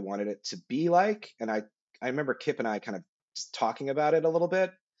for what I wanted it to be like, and I remember Kip and I kind of just talking about it a little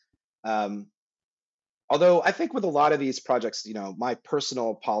bit. Um, Although I think with a lot of these projects, my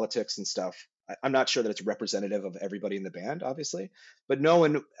personal politics and stuff, I'm not sure that it's representative of everybody in the band, obviously, but no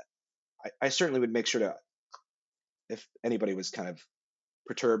one, I certainly would make sure to, if anybody was kind of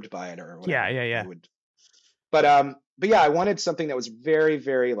perturbed by it or Yeah. whatever, Yeah. I Yeah. would. But yeah, I wanted something that was very,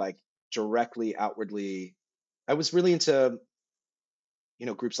 very like directly outwardly. I was really into,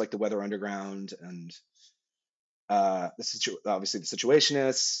 groups like the Weather Underground and obviously the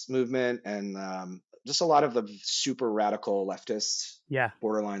Situationists movement, and just a lot of the super radical leftist, Yeah.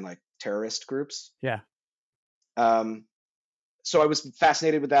 borderline like terrorist groups. Yeah. So I was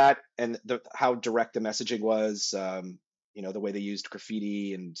fascinated with that, and how direct the messaging was. The way they used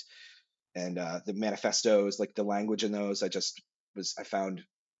graffiti and the manifestos, like the language in those, I found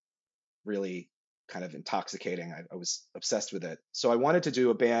really kind of intoxicating. I was obsessed with it. So I wanted to do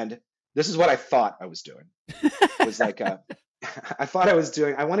a band. This is what I thought I was doing. It was like I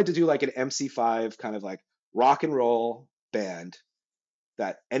wanted to do like an MC5 kind of like rock and roll band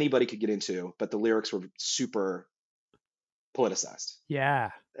that anybody could get into, but the lyrics were super politicized.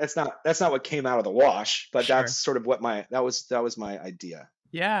 Yeah. That's not what came out of the wash, but Sure. that's sort of what that was my idea.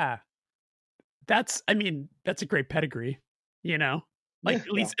 Yeah. That's a great pedigree, like Yeah,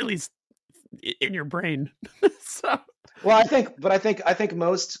 at least in your brain. So, well, I think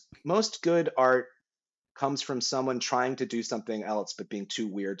most good art comes from someone trying to do something else but being too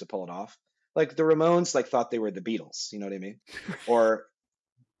weird to pull it off. Like the Ramones like thought they were the Beatles, you know what I mean? Or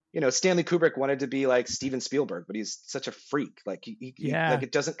Stanley Kubrick wanted to be like Steven Spielberg, but he's such a freak. Like he like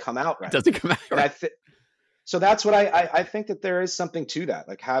it doesn't come out right. It doesn't come out right. So that's what I think that there is something to that,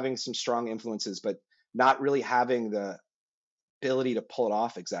 like having some strong influences, but not really having the ability to pull it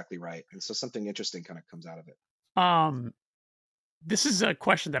off exactly right. And so something interesting kind of comes out of it. This is a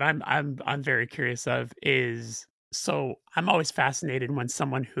question that I'm very curious of. So I'm always fascinated when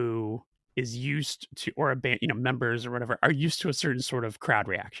someone who is used to, or a band, members or whatever, are used to a certain sort of crowd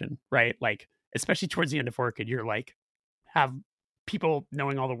reaction, right? Like, especially towards the end of Orchid, you're like, have people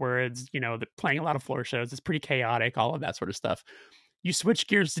knowing all the words, playing a lot of floor shows. It's pretty chaotic, all of that sort of stuff. You switch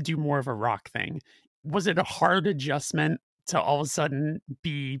gears to do more of a rock thing. Was it a hard adjustment to all of a sudden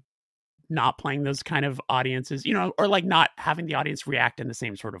be not playing those kind of audiences, or like not having the audience react in the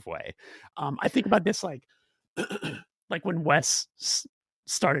same sort of way? I think about this like, like when Wes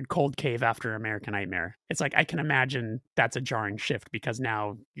started Cold Cave after American Nightmare. It's like, I can imagine that's a jarring shift because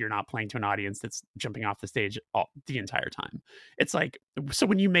now you're not playing to an audience that's jumping off the stage the entire time. It's like, so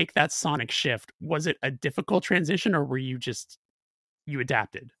when you make that sonic shift, was it a difficult transition, or were you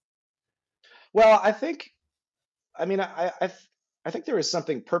adapted? Well, I think there was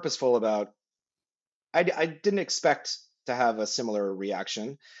something purposeful about. I didn't expect to have a similar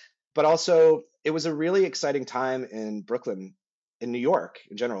reaction, but also it was a really exciting time in Brooklyn, in New York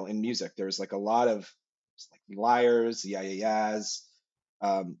in general, in music. There was like a lot of like Liars, Yeah Yeah Yeahs.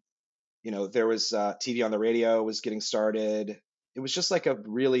 There was TV on the radio was getting started. It was just like a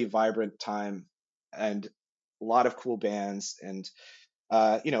really vibrant time, and a lot of cool bands, and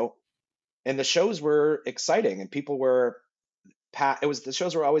and the shows were exciting, and people were the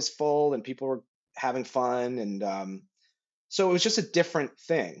shows were always full, and people were having fun, and so it was just a different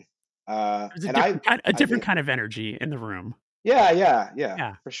thing. There's And a different kind of energy in the room.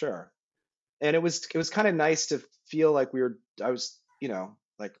 Yeah, for sure. And it was kind of nice to feel like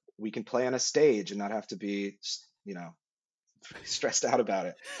like we can play on a stage and not have to be, stressed out about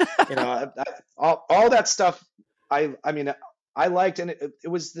it. All that stuff. I liked, and it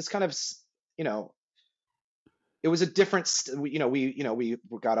was this kind of, it was a different. We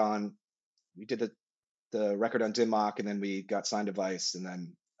got on, we did the record on Dinmock, and then we got signed to Vice, and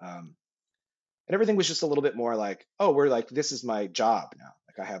then and everything was just a little bit more like, oh, we're like, this is my job now.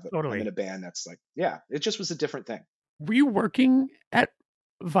 Like Totally. I'm in a band that's like, yeah, it just was a different thing. Were you working at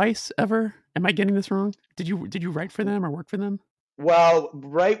Vice ever? Am I getting this wrong? Did you write for them or work for them? Well,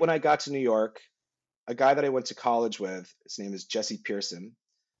 right when I got to New York, a guy that I went to college with, his name is Jesse Pearson,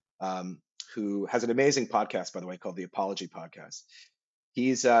 who has an amazing podcast, by the way, called the Apology Podcast.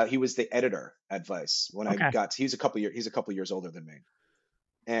 He was the editor at Vice when I got. He's a couple years older than me,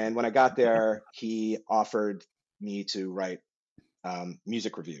 and when I got there, he offered me to write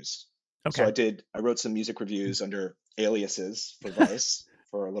music reviews. So I wrote some music reviews under aliases for Vice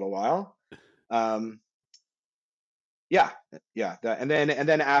for a little while. And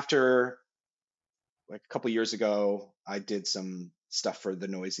then after, like a couple years ago, I did some stuff for the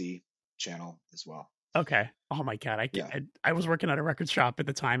Noisy channel as well. Okay. Oh my God. I was working at a record shop at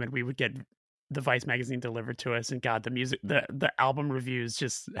the time, and we would get the Vice magazine delivered to us, and God, the album reviews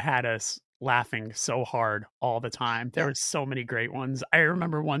just had us laughing so hard all the time. There were so many great ones. I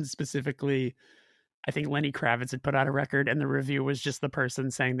remember one specifically, I think Lenny Kravitz had put out a record, and the review was just the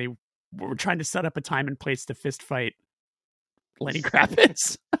person saying they were trying to set up a time and place to fist fight Lenny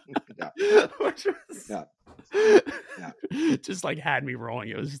Kravitz. Which was, just like had me rolling.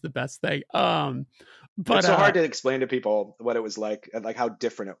 It was just the best thing. But it's so hard to explain to people what it was like, and like how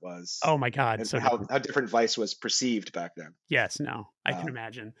different it was. Oh my God. And so how different Vice was perceived back then. Yes, no, I can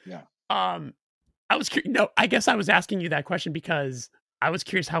imagine. Yeah. I was curious. No, I guess I was asking you that question because I was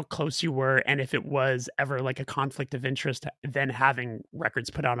curious how close you were and if it was ever like a conflict of interest then having records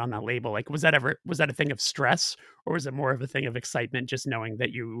put out on that label. Like, was that a thing of stress, or was it more of a thing of excitement just knowing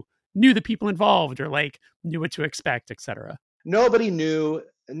that you knew the people involved or like knew what to expect, etc.? Nobody knew.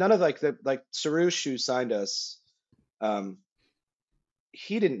 None of like Sarush, who signed us. Um,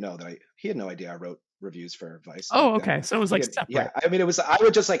 he didn't know that he had no idea I wrote reviews for Vice back Oh, then. okay. So it was like Yeah, separate. I mean, I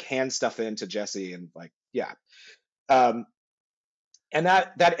would just like hand stuff in to Jesse and like, yeah. Um, and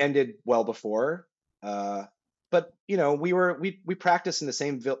that ended well before. But we practiced in the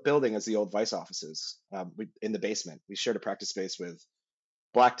same building as the old Vice offices. In the basement, we shared a practice space with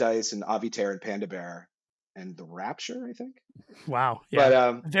Black Dice and Aviter and Panda Bear and the Rapture, I think. Wow. Yeah.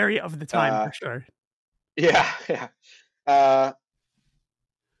 But Very of the time uh, for sure. yeah, yeah. Uh,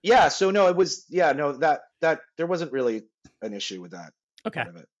 yeah, so no, it was, yeah, no, that there wasn't really an issue with that Okay.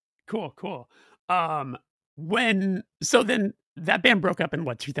 part of it. Cool. Cool. Um, then that band broke up in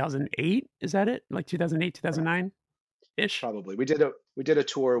what, 2008? Is that it? Like 2008, 2009 ish? Probably. We did a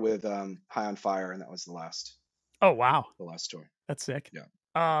tour with High on Fire, and that was Oh, wow. the last tour. That's sick. Yeah.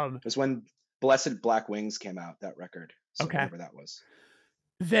 Um, It was when Blessed Black Wings came out, that record. So okay. whatever that was.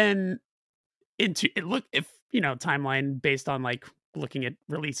 Then into it look if timeline based on like looking at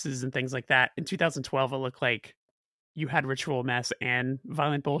releases and things like that. In 2012, it looked like you had Ritual Mess and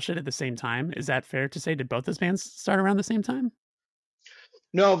Violent Bullshit at the same time. Is that fair to say? Did both those bands start around the same time?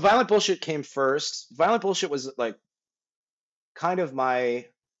 No, Violent Bullshit came first. Violent Bullshit was like kind of my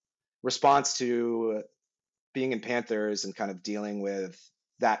response to being in Panthers and kind of dealing with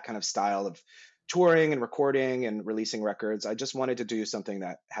that kind of style of touring and recording and releasing records. I just wanted to do something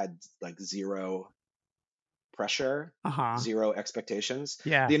that had like zero pressure, Uh-huh. zero expectations.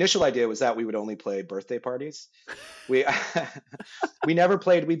 Yeah. The initial idea was that we would only play birthday parties. We we never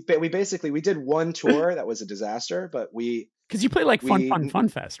played. We did one tour that was a disaster, but Because you play like we Fun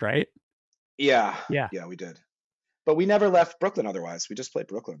Fest, right? yeah, Yeah. yeah, we did. But we never left Brooklyn otherwise. We just played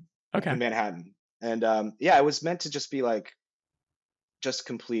Brooklyn Okay. and Manhattan. And yeah, it was meant to just be like just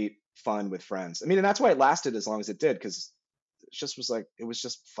complete fun with friends. I mean, and that's why it lasted as long as it did, because it was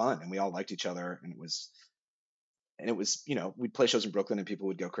just fun and we all liked each other, and it was, we'd play shows in Brooklyn and people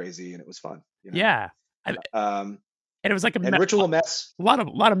would go crazy and it was fun, Yeah. I, Um, and it was like and Ritual Mess. a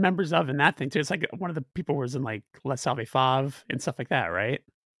lot of members of in that thing too. It's like one of the people was in like La Salve Fav and stuff like that, right?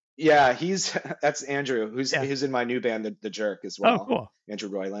 Yeah, that's Andrew, Yeah. who's in my new band, the Jerk, as Oh, well. cool. Andrew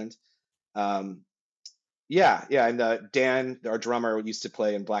Royland. Um, yeah, yeah, and Dan, our drummer, used to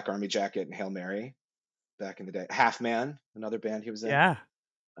play in Black Army Jacket and Hail Mary back in the day. Half Man, another band he was in. Yeah.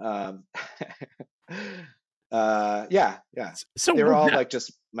 Um, yeah, yeah. So They were all like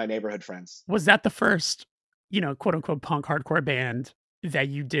just my neighborhood friends. was that the first, quote unquote punk hardcore band that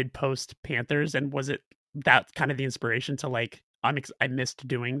you did post Panthers? And was it that kind of the inspiration to like, I missed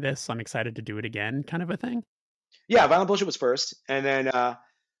doing this, I'm excited to do it again kind of a thing? Yeah, Violent Bullshit was first, and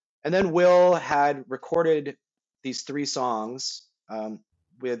then Will had recorded these 3 songs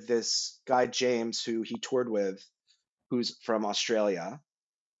with this guy James, who he toured with, who's from Australia,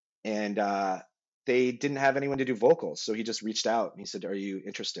 and they didn't have anyone to do vocals, so he just reached out and he said, "Are you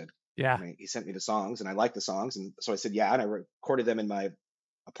interested?" Yeah. And he sent me the songs, and I liked the songs, and so I said, "Yeah," and I recorded them in my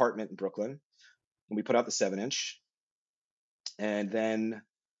apartment in Brooklyn, and we put out the 7-inch, and then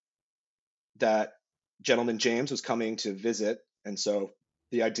that gentleman James was coming to visit, and so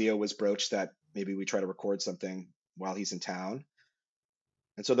the idea was broached that maybe we try to record something while he's in town.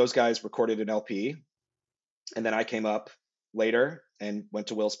 And so those guys recorded an LP, and then I came up later and went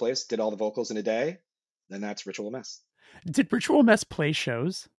to Will's place, did all the vocals in a day. Then that's Ritual Mess. Did Ritual Mess play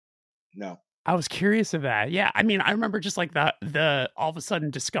shows? No. I was curious of that. Yeah, I mean, I remember just like the all of a sudden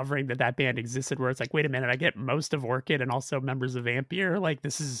discovering that band existed, where it's like, wait a minute, I get most of Orchid and also members of Ampere. Like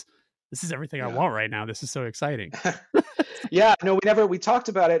this is everything I want right now. This is so exciting. Yeah, no, we talked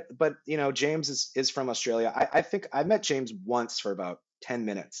about it, but James is from Australia. I think I met James once for about 10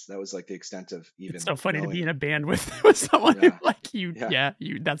 minutes. That was like the extent of even. It's so funny knowing. to be in a band with someone who like you. Yeah,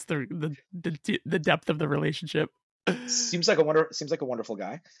 you. That's the depth of the relationship. Seems like a wonderful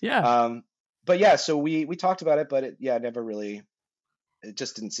guy. Yeah. But yeah, so we talked about it, but it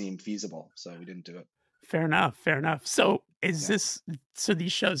just didn't seem feasible, so we didn't do it. Fair enough. So so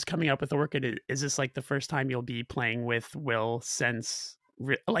these shows coming up with Orchid, is this like the first time you'll be playing with Will since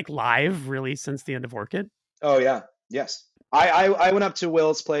like live really since the end of Orchid? Oh yeah. Yes. I went up to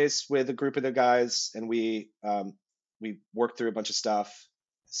Will's place with a group of the guys, and we worked through a bunch of stuff,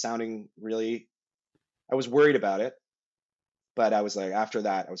 sounding really, I was worried about it, but I was like, after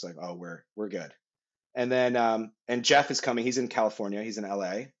that, I was like, oh, we're good. And then and Jeff is coming. He's in California. He's in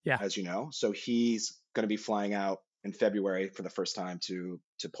LA, Yeah. as you know. So he's going to be flying out in February for the first time to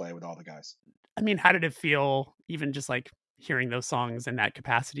play with all the guys. I mean, how did it feel, even just like hearing those songs in that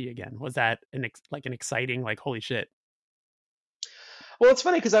capacity again? Was that an exciting, like, holy shit? Well, it's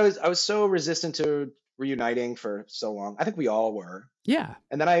funny because I was so resistant to reuniting for so long. I think we all were. Yeah.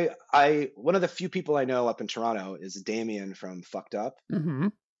 And then I one of the few people I know up in Toronto is Damien from Fucked Up. Mm-hmm.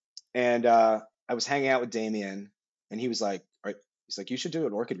 And I was hanging out with Damien, and he was like, all right, he's like, you should do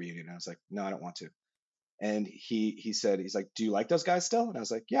an Orchid reunion. And I was like, no, I don't want to. And he said, he's like, do you like those guys still? And I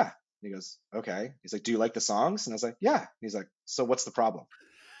was like, yeah. And he goes, okay. He's like, do you like the songs? And I was like, yeah. And he's like, so what's the problem?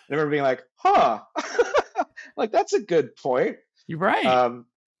 And I remember being like, huh, like that's a good point. You're right.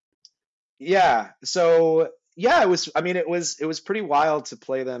 Yeah. So yeah, it was. I mean, it was pretty wild to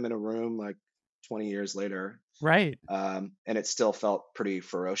play them in a room like 20 years later. Right. And it still felt pretty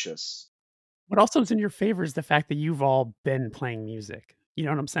ferocious. What also is in your favor is the fact that you've all been playing music. You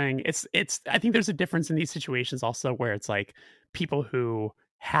know what I'm saying? It's I think there's a difference in these situations also where it's like people who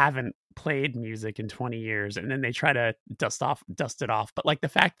haven't played music in 20 years and then they try to dust it off. But like the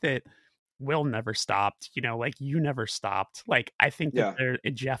fact that Will never stopped, you know, like you never stopped. Like I think that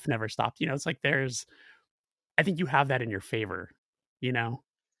Jeff never stopped. You know, it's like I think you have that in your favor, you know?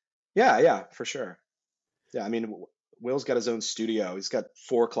 Yeah, for sure. Yeah, I mean, Will's got his own studio. He's got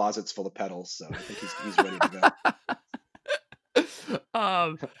 4 closets full of pedals, so I think he's ready to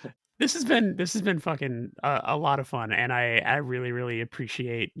go. This has been fucking a lot of fun, and I really, really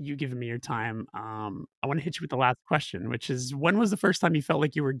appreciate you giving me your time. I want to hit you with the last question, which is, when was the first time you felt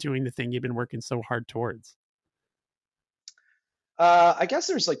like you were doing the thing you've been working so hard towards? I guess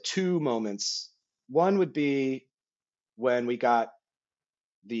there's like 2 moments. One would be when we got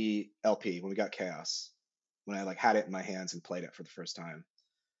the LP, when we got Chaos, when I like had it in my hands and played it for the first time,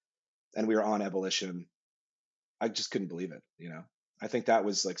 and we were on Ebullition. I just couldn't believe it, you know. I think that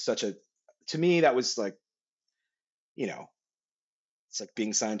was like to me, that was like, you know, it's like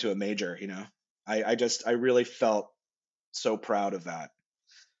being signed to a major, you know. I really felt so proud of that.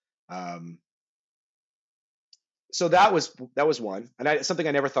 So that was one, and something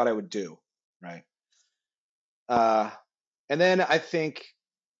I never thought I would do, right? And then I think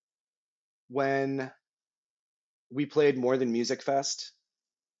when we played More Than Music Fest,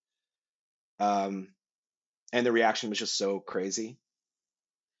 and the reaction was just so crazy.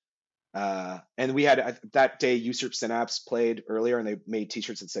 And we had that day Usurp Synapse played earlier, and they made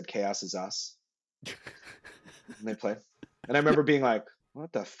T-shirts that said "Chaos is us." And they played, and I remember being like,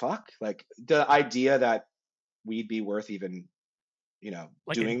 "What the fuck?" Like the idea that we'd be worth even, you know,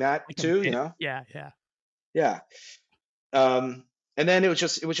 like doing that like too, you know? Yeah. And then it was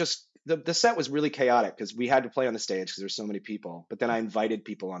just the set was really chaotic because we had to play on the stage because there's so many people. But then I invited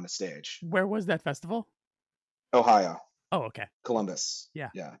people on the stage. Where was that festival? Ohio. Oh, okay. Columbus. Yeah.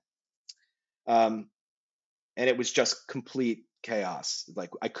 And it was just complete chaos.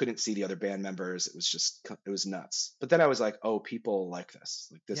 Like I couldn't see the other band members. It was nuts. But then I was like, oh, people like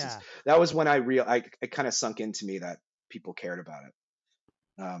this. Like that was when it kind of sunk into me that people cared about it.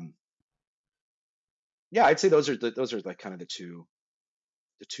 Yeah, I'd say those are like kind of the two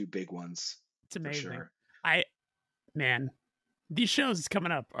big ones. It's amazing. Sure. These shows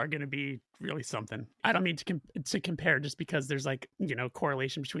coming up are going to be really something. I don't mean to compare just because there's like, you know,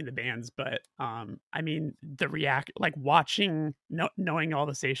 correlation between the bands, but I mean like watching, knowing all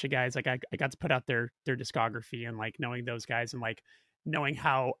the Seisha guys, like I got to put out their discography, and like knowing those guys and like knowing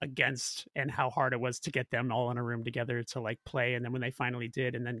how against and how hard it was to get them all in a room together to like play, and then when they finally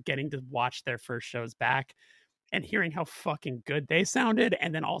did, and then getting to watch their first shows back and hearing how fucking good they sounded,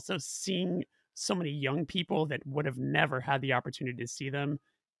 and then also seeing so many young people that would have never had the opportunity to see them,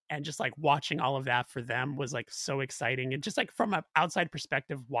 and just like watching all of that for them was like so exciting. And just like from an outside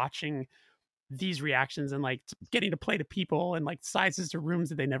perspective, watching these reactions and like getting to play to people and like sizes to rooms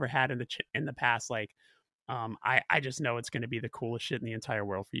that they never had in the past, like I just know it's going to be the coolest shit in the entire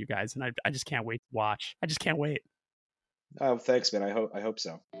world for you guys, and I just can't wait to watch. I just can't wait. Oh, thanks, man. I hope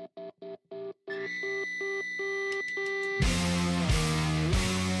so.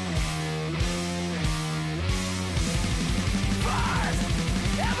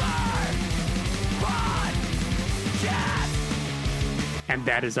 And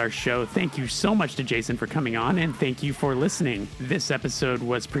that is our show. Thank you so much to Jayson for coming on, and thank you for listening. This episode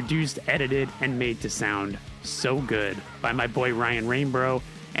was produced, edited, and made to sound so good by my boy Ryan Rainbow.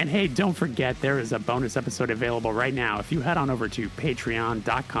 And hey, don't forget, there is a bonus episode available right now. If you head on over to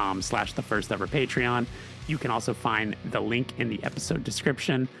patreon.com/thefirsteverpatreon, You can also find the link in the episode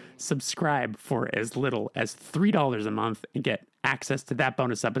description. Subscribe for as little as $3 a month and get access to that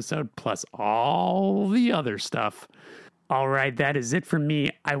bonus episode plus all the other stuff. All right, that is it from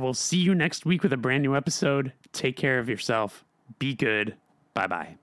me. I will see you next week with a brand new episode. Take care of yourself. Be good. Bye-bye.